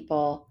want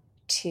people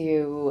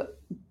to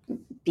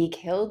be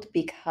killed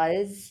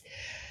because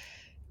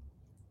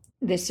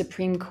the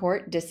Supreme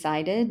Court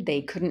decided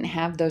they couldn't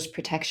have those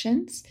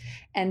protections.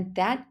 And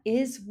that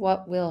is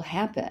what will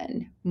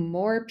happen.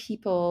 More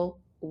people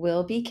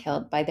will be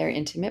killed by their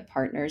intimate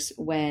partners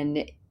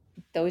when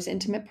those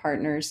intimate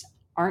partners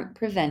aren't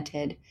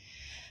prevented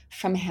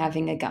from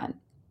having a gun.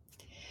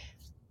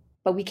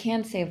 But we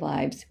can save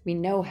lives. We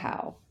know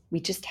how. We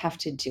just have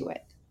to do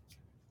it.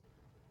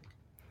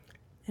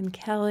 And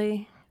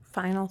Kelly,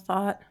 final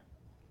thought?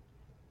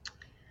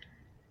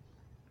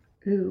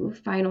 Ooh,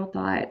 final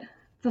thought.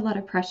 It's a lot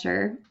of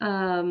pressure.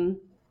 I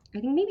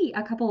think maybe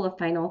a couple of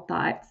final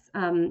thoughts.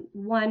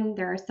 One,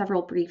 there are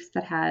several briefs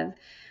that have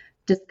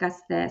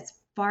discussed this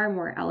far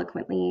more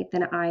eloquently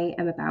than I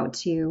am about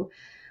to,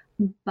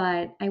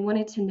 but I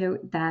wanted to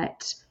note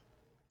that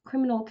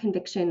criminal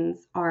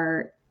convictions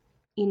are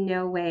in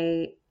no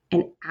way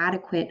an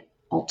adequate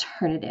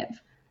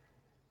alternative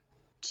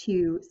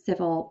to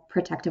civil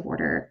protective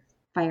order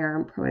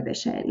firearm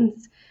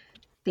prohibitions.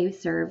 They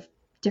serve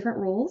different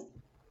roles,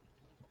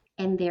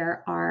 and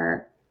there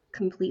are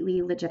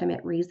completely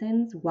legitimate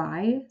reasons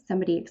why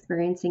somebody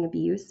experiencing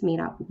abuse may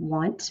not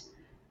want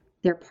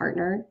their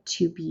partner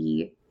to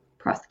be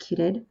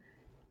prosecuted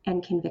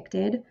and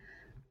convicted.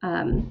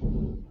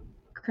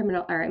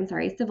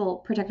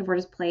 Civil protective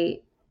orders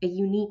play a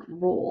unique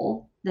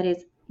role that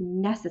is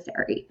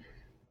necessary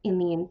in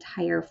the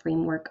entire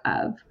framework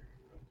of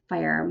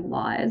firearm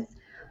laws.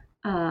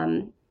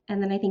 And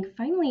then I think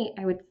finally,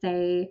 I would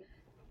say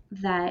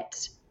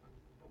that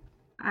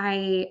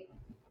I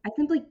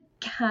simply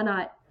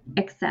cannot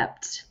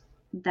accept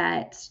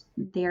that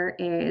there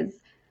is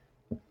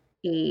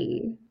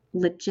a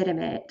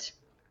legitimate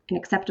and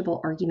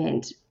acceptable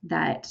argument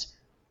that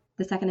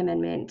the Second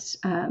Amendment,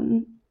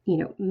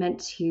 meant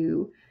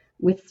to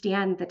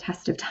withstand the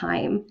test of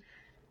time,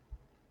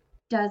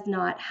 does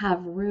not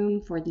have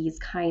room for these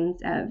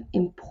kinds of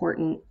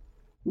important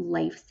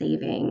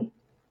life-saving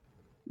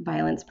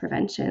violence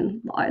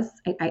prevention laws.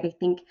 I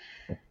think,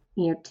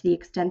 to the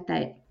extent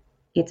that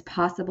it's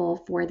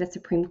possible for the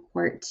Supreme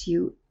Court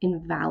to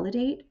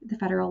invalidate the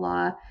federal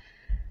law,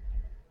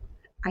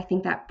 I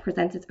think that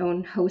presents its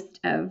own host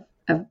of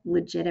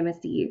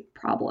legitimacy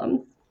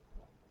problems.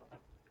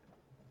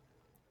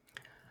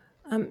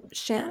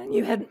 Shannon,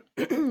 you had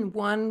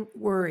one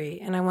worry,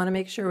 and I want to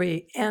make sure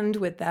we end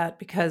with that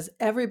because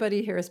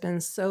everybody here has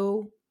been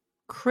so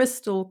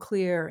crystal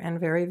clear and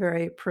very,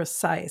 very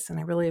precise, and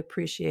I really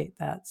appreciate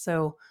that.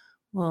 So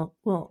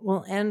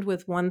we'll end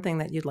with one thing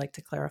that you'd like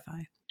to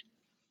clarify.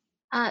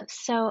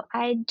 So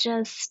I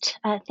just,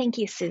 thank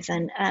you,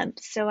 Susan.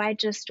 So I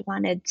just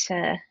wanted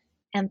to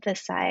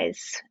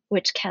emphasize,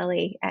 which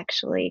Kelly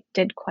actually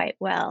did quite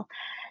well,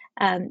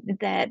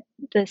 that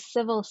the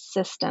civil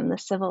system, the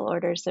civil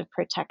orders of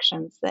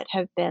protections that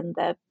have been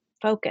the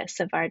focus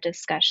of our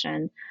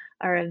discussion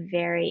are a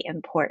very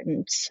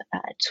important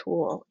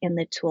tool in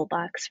the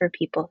toolbox for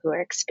people who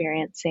are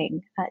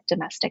experiencing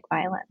domestic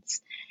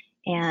violence.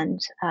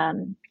 And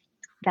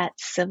that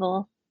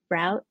civil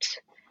route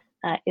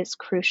is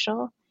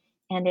crucial,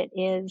 and it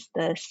is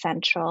the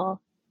central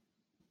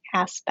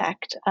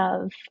aspect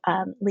of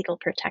legal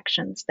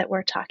protections that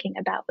we're talking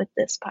about with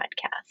this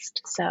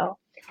podcast. So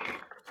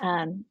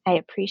I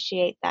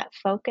appreciate that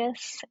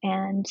focus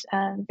and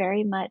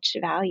very much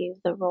value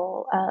the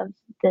role of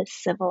the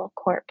civil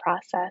court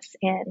process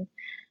in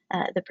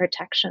the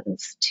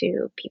protections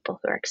to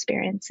people who are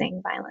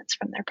experiencing violence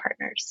from their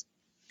partners.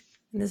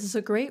 And this is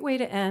a great way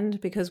to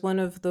end because one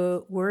of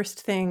the worst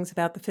things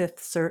about the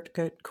Fifth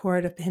Circuit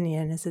Court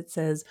opinion is it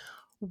says,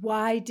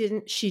 why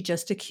didn't she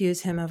just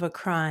accuse him of a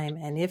crime?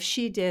 And if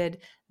she did,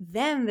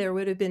 then there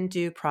would have been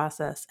due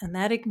process. And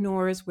that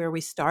ignores where we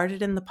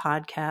started in the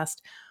podcast,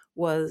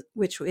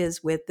 which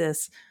is with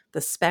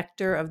the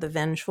specter of the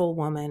vengeful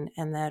woman,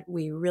 and that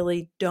we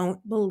really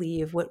don't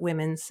believe what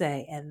women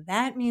say. And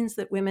that means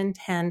that women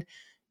tend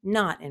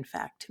not, in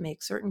fact, to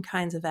make certain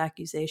kinds of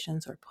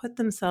accusations or put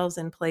themselves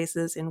in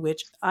places in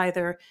which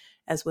either,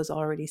 as was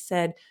already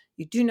said,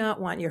 you do not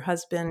want your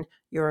husband,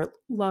 your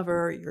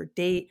lover, your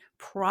date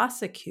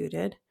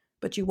prosecuted,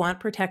 but you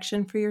want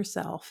protection for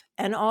yourself.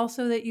 And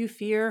also that you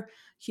fear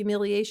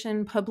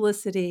humiliation,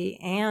 publicity,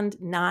 and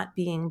not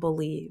being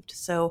believed.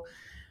 So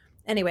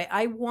anyway,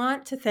 I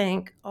want to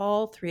thank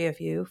all three of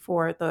you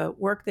for the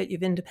work that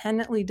you've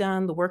independently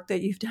done, the work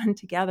that you've done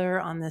together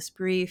on this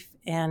brief,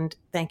 and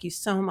thank you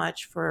so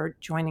much for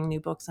joining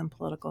New Books in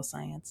Political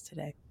Science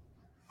today.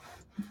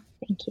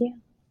 Thank you.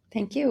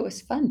 Thank you. It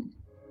was fun.